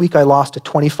not. This week I lost a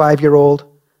 25-year-old,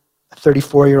 a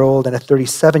 34-year-old, and a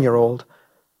 37-year-old,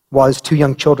 while his 2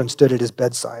 young children stood at his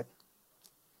bedside.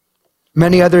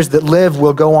 Many others that live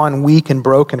will go on weak and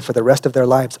broken for the rest of their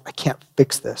lives. I can't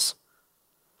fix this.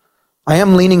 I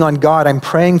am leaning on God. I'm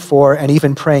praying for and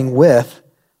even praying with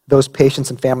those patients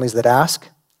and families that ask.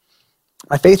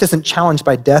 My faith isn't challenged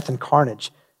by death and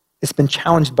carnage. It's been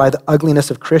challenged by the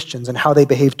ugliness of Christians and how they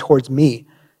behave towards me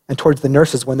and towards the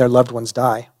nurses when their loved ones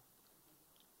die.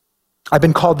 I've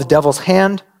been called the devil's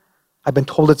hand. I've been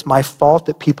told it's my fault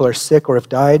that people are sick or have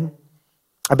died.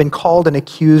 I've been called and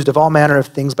accused of all manner of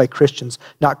things by Christians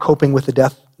not coping well with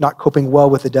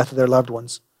the death of their loved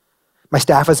ones. My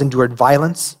staff has endured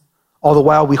violence. All the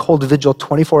while, we hold vigil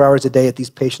 24 hours a day at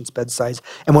these patients' bedsides.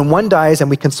 And when one dies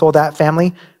and we console that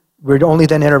family, we're only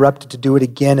then interrupted to do it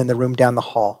again in the room down the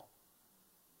hall.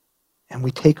 And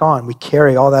we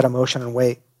carry all that emotion and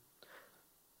weight.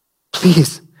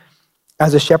 Please,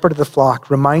 as a shepherd of the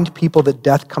flock, remind people that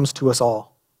death comes to us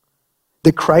all,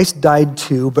 that Christ died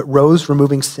too, but rose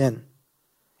removing sin,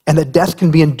 and that death can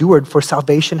be endured, for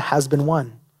salvation has been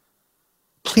won.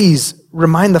 Please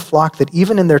remind the flock that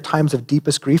even in their times of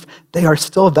deepest grief, they are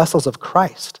still vessels of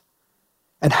Christ.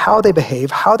 And how they behave,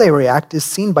 how they react, is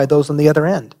seen by those on the other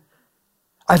end.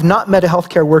 I've not met a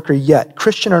healthcare worker yet,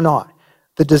 Christian or not,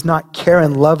 that does not care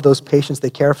and love those patients they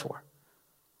care for.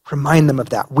 Remind them of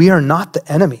that. We are not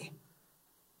the enemy,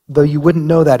 though you wouldn't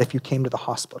know that if you came to the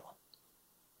hospital.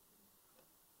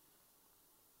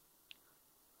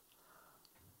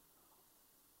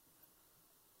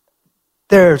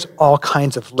 There's all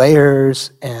kinds of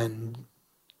layers and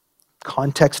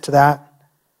context to that.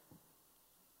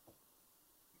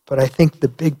 But I think the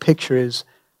big picture is,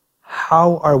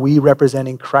 how are we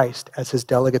representing Christ as his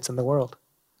delegates in the world?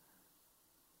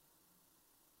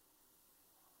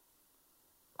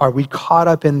 Are we caught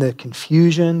up in the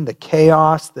confusion, the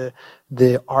chaos,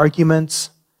 the arguments?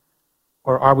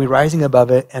 Or are we rising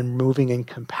above it and moving in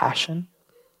compassion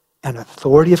and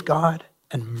authority of God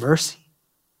and mercy?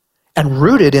 And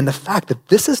rooted in the fact that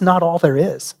this is not all there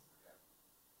is.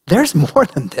 There's more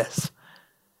than this.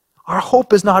 Our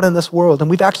hope is not in this world. And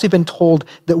we've actually been told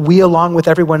that we, along with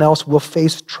everyone else, will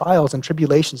face trials and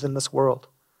tribulations in this world.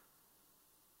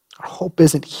 Our hope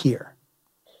isn't here.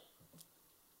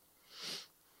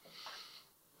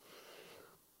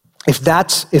 If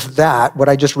what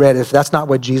I just read, if that's not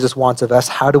what Jesus wants of us,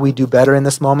 how do we do better in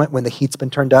this moment when the heat's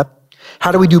been turned up?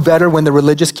 How do we do better when the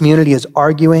religious community is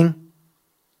arguing?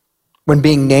 When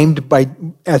being named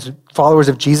as followers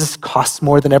of Jesus costs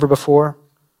more than ever before?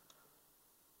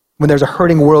 When there's a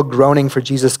hurting world groaning for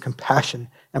Jesus' compassion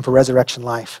and for resurrection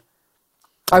life?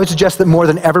 I would suggest that more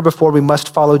than ever before, we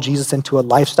must follow Jesus into a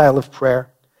lifestyle of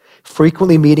prayer,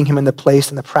 frequently meeting him in the place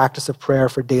and the practice of prayer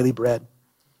for daily bread.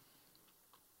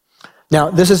 Now,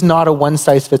 this is not a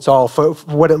one-size-fits-all. For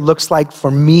what it looks like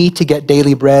for me to get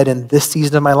daily bread in this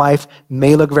season of my life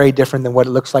may look very different than what it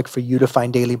looks like for you to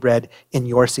find daily bread in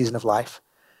your season of life.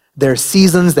 There's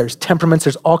seasons, there's temperaments,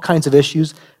 there's all kinds of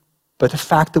issues, but the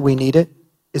fact that we need it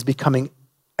is becoming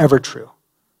ever true.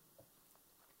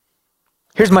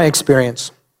 Here's my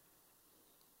experience.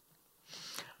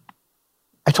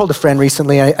 I told a friend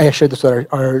recently, I shared this with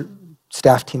our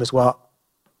staff team as well,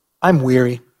 I'm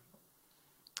weary.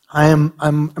 I'm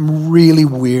really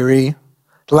weary.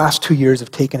 The last 2 years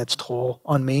have taken its toll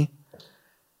on me.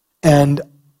 And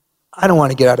I don't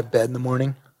want to get out of bed in the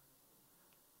morning.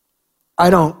 I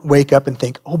don't wake up and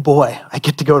think, oh boy, I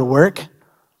get to go to work.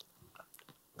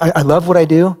 I love what I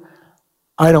do.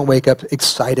 I don't wake up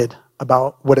excited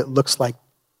about what it looks like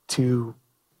to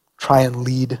try and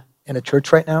lead in a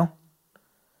church right now.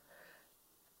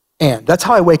 And that's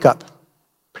how I wake up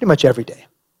pretty much every day.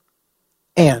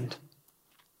 And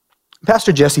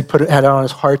Pastor Jesse had it on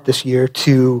his heart this year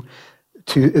to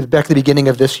back at the beginning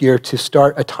of this year, to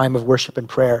start a time of worship and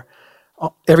prayer.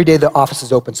 Every day the office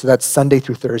is open, so that's Sunday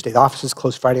through Thursday. The office is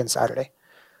closed Friday and Saturday.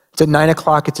 It's at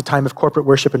 9:00. It's a time of corporate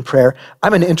worship and prayer.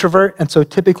 I'm an introvert, and so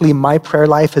typically my prayer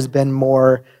life has been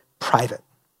more private.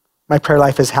 My prayer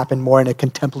life has happened more in a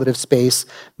contemplative space,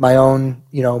 my own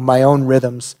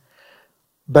rhythms.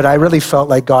 But I really felt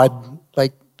like God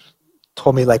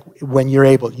told me, like, when you're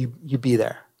able, you be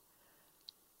there.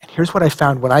 And here's what I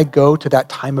found. When I go to that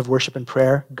time of worship and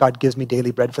prayer, God gives me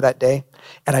daily bread for that day,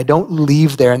 and I don't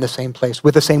leave there in the same place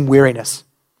with the same weariness.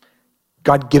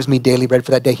 God gives me daily bread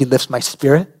for that day. He lifts my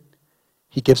spirit.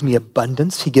 He gives me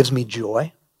abundance. He gives me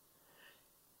joy.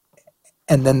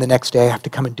 And then the next day I have to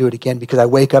come and do it again because I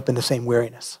wake up in the same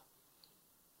weariness.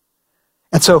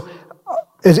 And so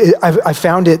I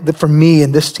found it that for me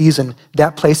in this season,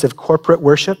 that place of corporate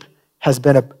worship has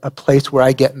been a place where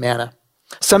I get manna.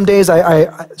 Some days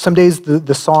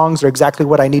the songs are exactly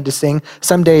what I need to sing.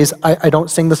 Some days I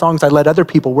don't sing the songs. I let other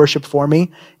people worship for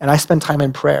me, and I spend time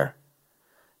in prayer.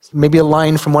 Maybe a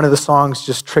line from one of the songs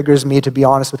just triggers me to be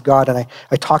honest with God, and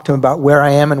I talk to him about where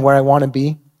I am and where I want to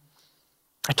be.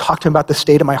 I talk to him about the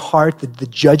state of my heart, the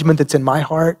judgment that's in my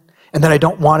heart, and that I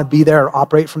don't want to be there or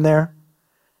operate from there.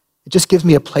 It just gives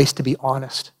me a place to be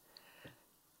honest.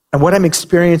 And what I'm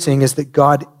experiencing is that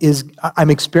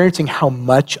I'm experiencing how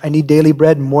much I need daily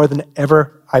bread more than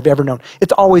I've ever known.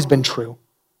 It's always been true.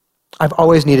 I've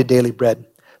always needed daily bread.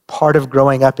 Part of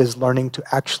growing up is learning to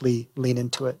actually lean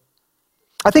into it.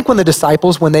 I think when the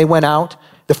disciples, when they went out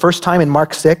the first time in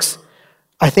Mark 6,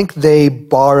 I think they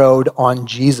borrowed on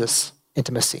Jesus'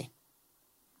 intimacy.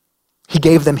 He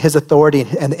gave them his authority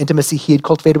and the intimacy he had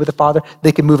cultivated with the Father.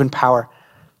 They could move in power.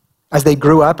 As they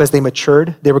grew up, as they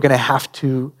matured, they were going to have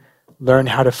to learn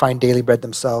how to find daily bread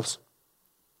themselves.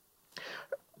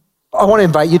 I want to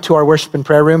invite you to our worship and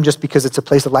prayer room just because it's a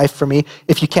place of life for me.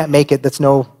 If you can't make it, that's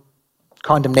no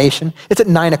condemnation. It's at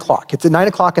 9 o'clock. It's at 9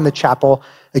 o'clock in the chapel,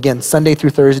 again, Sunday through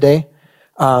Thursday.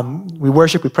 We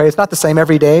worship, we pray. It's not the same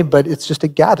every day, but it's just a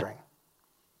gathering.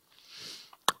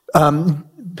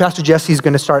 Pastor Jesse's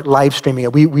going to start live streaming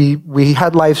it. We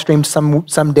had live streamed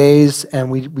some days, and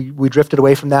we drifted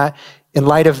away from that. In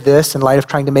light of this, in light of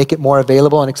trying to make it more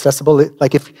available and accessible,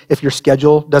 like if your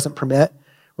schedule doesn't permit,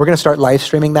 we're going to start live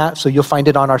streaming that. So you'll find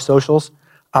it on our socials.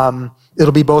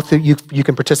 It'll be both. You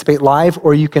can participate live,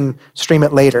 or you can stream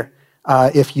it later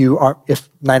if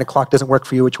 9 o'clock doesn't work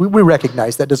for you, which we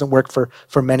recognize that doesn't work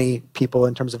for many people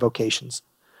in terms of vocations.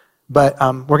 But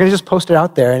we're going to just post it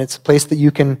out there, and it's a place that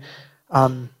you can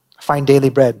find daily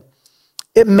bread.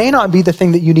 It may not be the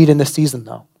thing that you need in this season,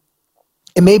 though.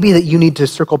 It may be that you need to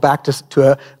circle back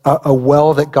to a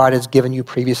well that God has given you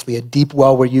previously, a deep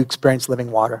well where you experience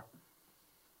living water.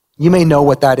 You may know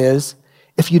what that is.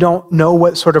 If you don't know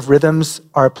what sort of rhythms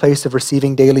are a place of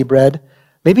receiving daily bread,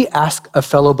 maybe ask a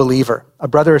fellow believer, a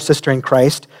brother or sister in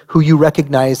Christ, who you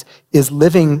recognize is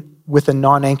living with a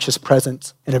non-anxious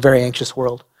presence in a very anxious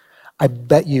world. I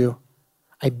bet you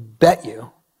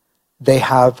they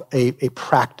have a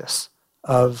practice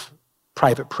of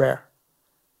private prayer.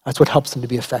 That's what helps them to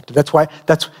be effective. That's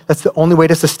the only way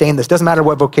to sustain this. Doesn't matter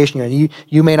what vocation you're in.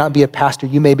 You may not be a pastor.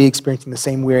 You may be experiencing the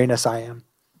same weariness I am.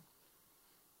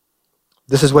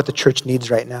 This is what the church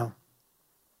needs right now.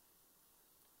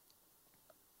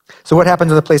 So what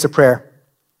happens in the place of prayer?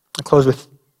 I'll close with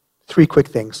 3 quick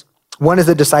things. One is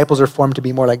that disciples are formed to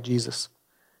be more like Jesus.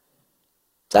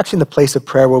 It's actually in the place of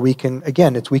prayer where we can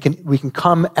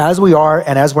come as we are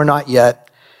and as we're not yet,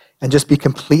 and just be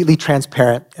completely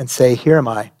transparent and say, here am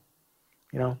I.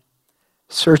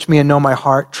 Search me and know my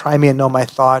heart, try me and know my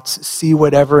thoughts, see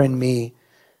whatever in me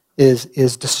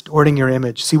is distorting your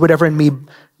image, see whatever in me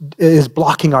is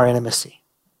blocking our intimacy.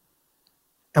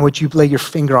 And would you lay your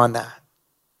finger on that?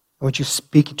 And would you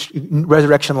speak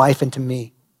resurrection life into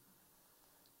me?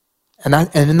 And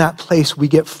in that place, we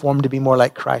get formed to be more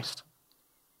like Christ.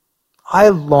 I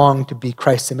long to be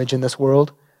Christ's image in this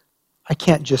world. I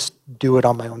can't just do it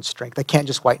on my own strength. I can't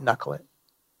just white knuckle it.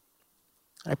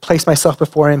 I place myself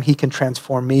before him. He can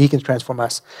transform me. He can transform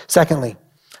us. Secondly,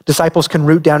 disciples can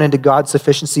root down into God's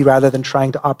sufficiency rather than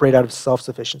trying to operate out of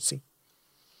self-sufficiency.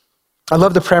 I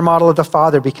love the prayer model of the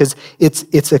Father because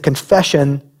it's a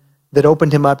confession that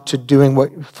opened him up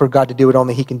to for God to do what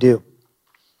only he can do.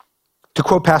 To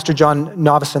quote Pastor John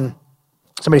Novison,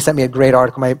 somebody sent me a great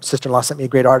article. My sister-in-law sent me a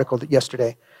great article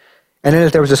yesterday. And in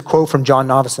it, there was this quote from John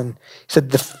Novison. He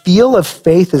said, "The feel of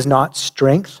faith is not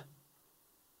strength.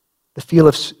 The feel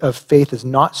of faith is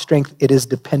not strength. It is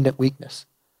dependent weakness."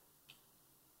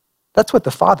 That's what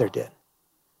the Father did.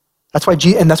 That's why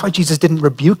Jesus didn't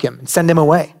rebuke him and send him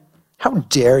away. How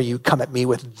dare you come at me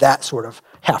with that sort of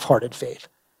half-hearted faith?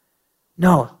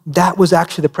 No, that was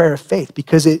actually the prayer of faith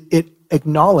because it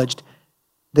acknowledged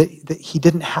that he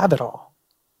didn't have it all.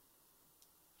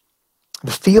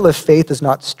 The feel of faith is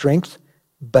not strength,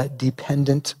 but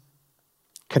dependent,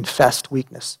 confessed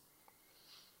weakness.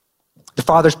 The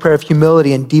Father's prayer of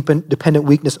humility and deep and dependent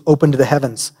weakness opened the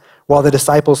heavens, while the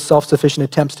disciples' self-sufficient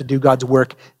attempts to do God's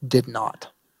work did not.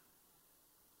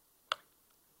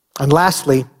 And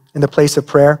lastly, in the place of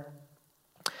prayer,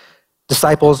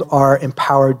 disciples are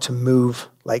empowered to move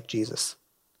like Jesus,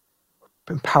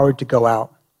 empowered to go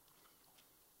out.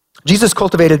 Jesus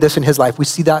cultivated this in his life. We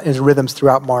see that in his rhythms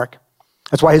throughout Mark.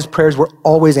 That's why his prayers were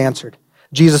always answered.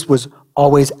 Jesus was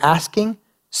always asking,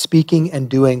 speaking, and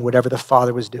doing whatever the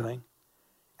Father was doing.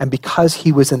 And because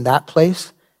he was in that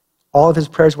place, all of his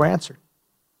prayers were answered.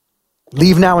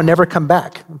 Leave now and never come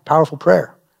back. A powerful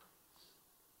prayer.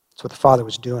 That's what the Father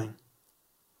was doing.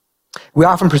 We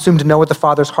often presume to know what the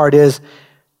Father's heart is,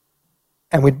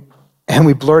 and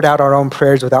we blurt out our own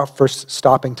prayers without first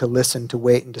stopping to listen, to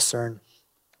wait, and discern.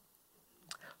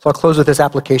 So I'll close with this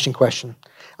application question.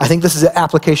 I think this is an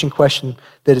application question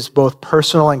that is both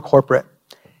personal and corporate.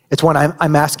 It's one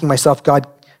I'm asking myself. God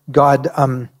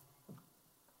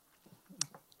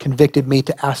convicted me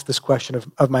to ask this question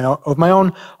of my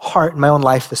own heart and my own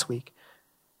life this week.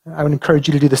 I would encourage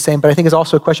you to do the same, but I think it's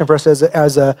also a question for us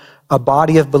as a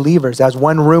body of believers, as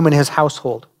one room in his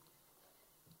household.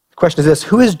 The question is this: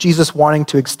 who is Jesus wanting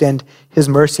to extend his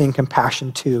mercy and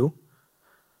compassion to?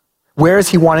 Where is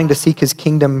he wanting to seek his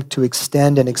kingdom to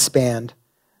extend and expand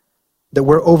that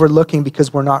we're overlooking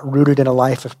because we're not rooted in a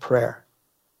life of prayer,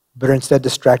 but are instead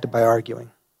distracted by arguing?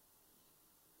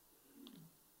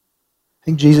 I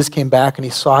think Jesus came back and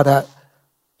he saw that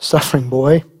suffering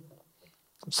boy,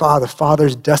 saw the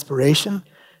Father's desperation,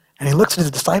 and he looks at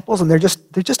his disciples and they're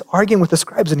just arguing with the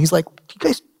scribes, and he's like, you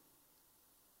guys,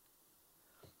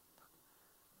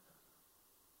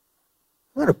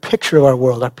 what a picture of our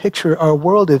world. Our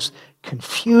world is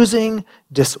confusing,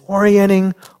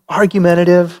 disorienting,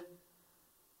 argumentative,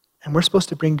 and we're supposed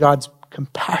to bring God's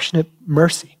compassionate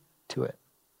mercy to it.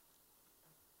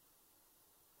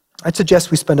 I'd suggest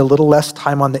we spend a little less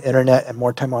time on the internet and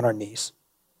more time on our knees.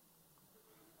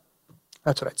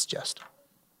 That's what I'd suggest.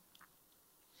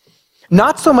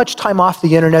 Not so much time off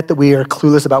the internet that we are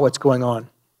clueless about what's going on,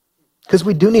 because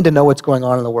we do need to know what's going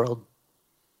on in the world,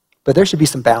 but there should be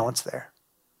some balance there.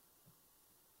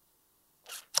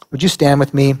 Would you stand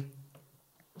with me? I'm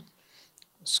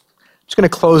just going to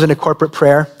close in a corporate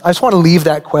prayer. I just want to leave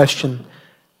that question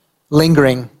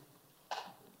lingering.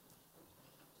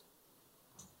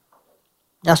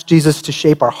 Ask Jesus to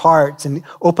shape our hearts and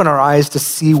open our eyes to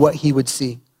see what he would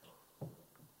see.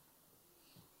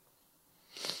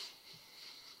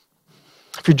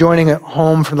 If you're joining at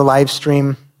home from the live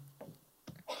stream,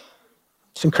 I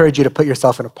just encourage you to put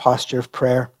yourself in a posture of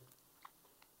prayer.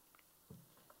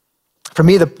 For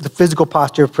me, the physical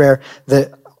posture of prayer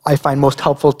that I find most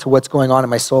helpful to what's going on in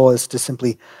my soul is to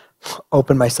simply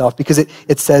open myself, because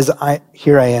it says,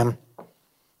 here I am.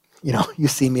 You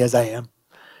see me as I am.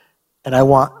 And I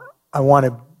want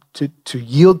to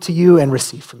yield to you and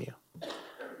receive from you.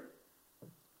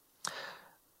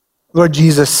 Lord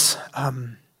Jesus,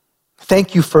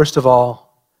 thank you, first of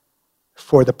all,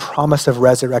 for the promise of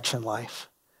resurrection life,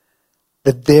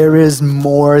 that there is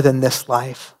more than this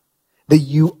life, that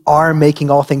you are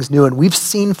making all things new, and we've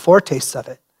seen foretastes of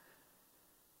it.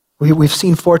 We've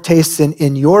seen foretastes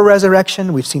in your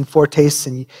resurrection. We've seen foretastes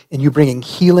in you bringing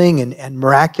healing and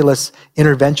miraculous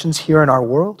interventions here in our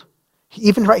world,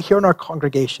 even right here in our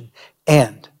congregation.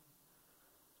 And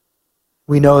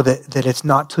we know that it's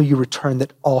not till you return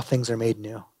that all things are made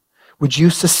new. Would you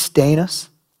sustain us?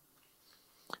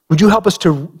 Would you help us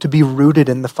to be rooted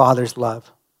in the Father's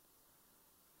love?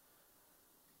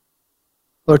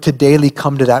 Lord, to daily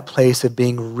come to that place of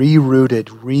being rerouted,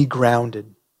 regrounded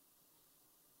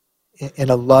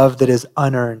in a love that is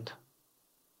unearned.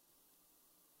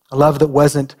 A love that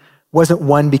wasn't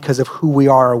won because of who we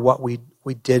are or what we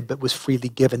did, but was freely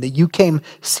given. That you came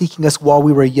seeking us while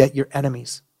we were yet your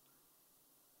enemies.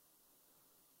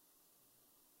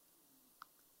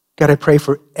 God, I pray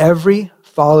for every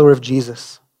follower of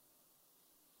Jesus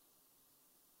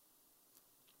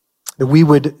that we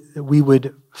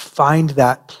would find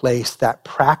that place, that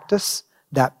practice,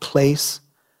 that place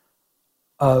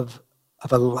of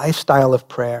a lifestyle of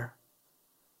prayer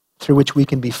through which we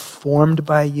can be formed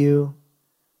by you,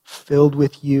 filled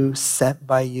with you, sent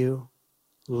by you,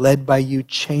 led by you,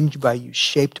 changed by you,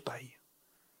 shaped by you,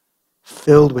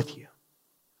 filled with you.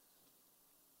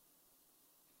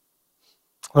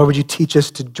 Lord, would you teach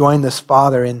us to join this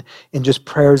Father in just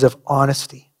prayers of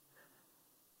honesty,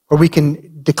 where we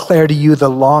can declare to you the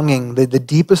longing, the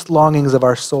deepest longings of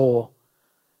our soul,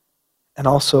 and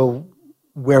also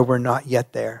where we're not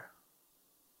yet there.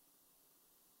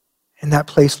 In that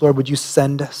place, Lord, would you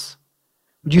send us?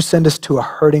 Would you send us to a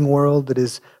hurting world that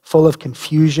is full of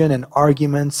confusion and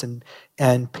arguments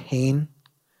and pain?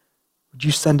 Would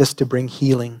you send us to bring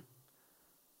healing,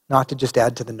 not to just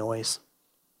add to the noise?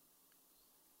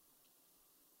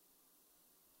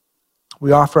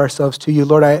 We offer ourselves to you.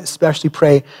 Lord, I especially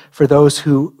pray for those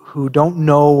who don't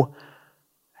know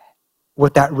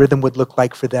what that rhythm would look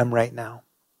like for them right now.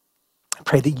 I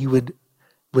pray that you would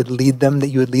lead them, that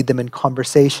you would lead them in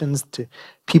conversations, to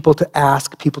people to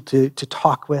ask, people to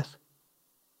talk with.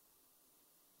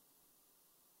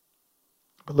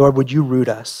 But Lord, would you root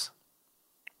us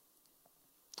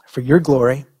for your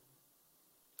glory,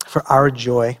 for our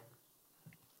joy,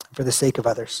 for the sake of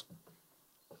others.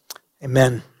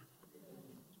 Amen.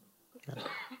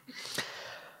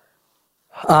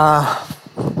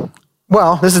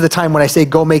 Well, this is the time when I say,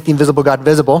 go make the invisible God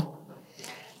visible.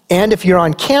 And if you're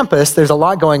on campus, there's a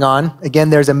lot going on. Again,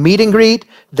 there's a meet and greet.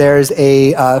 There's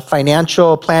a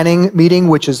financial planning meeting,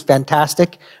 which is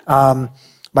fantastic. My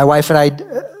wife and I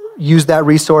used that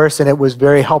resource, and it was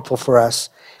very helpful for us.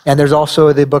 And there's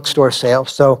also the bookstore sale.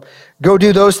 So go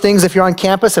do those things if you're on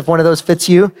campus, if one of those fits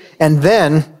you. And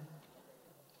then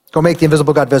go make the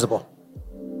invisible God visible.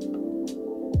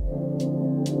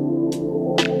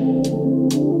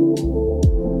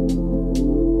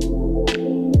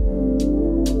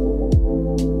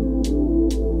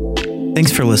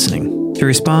 Thanks for listening. To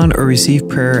respond or receive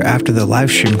prayer after the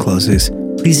live stream closes,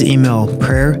 please email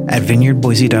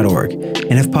prayer@vineyardboise.org,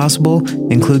 and if possible,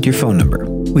 include your phone number.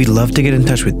 We'd love to get in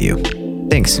touch with you.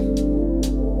 Thanks.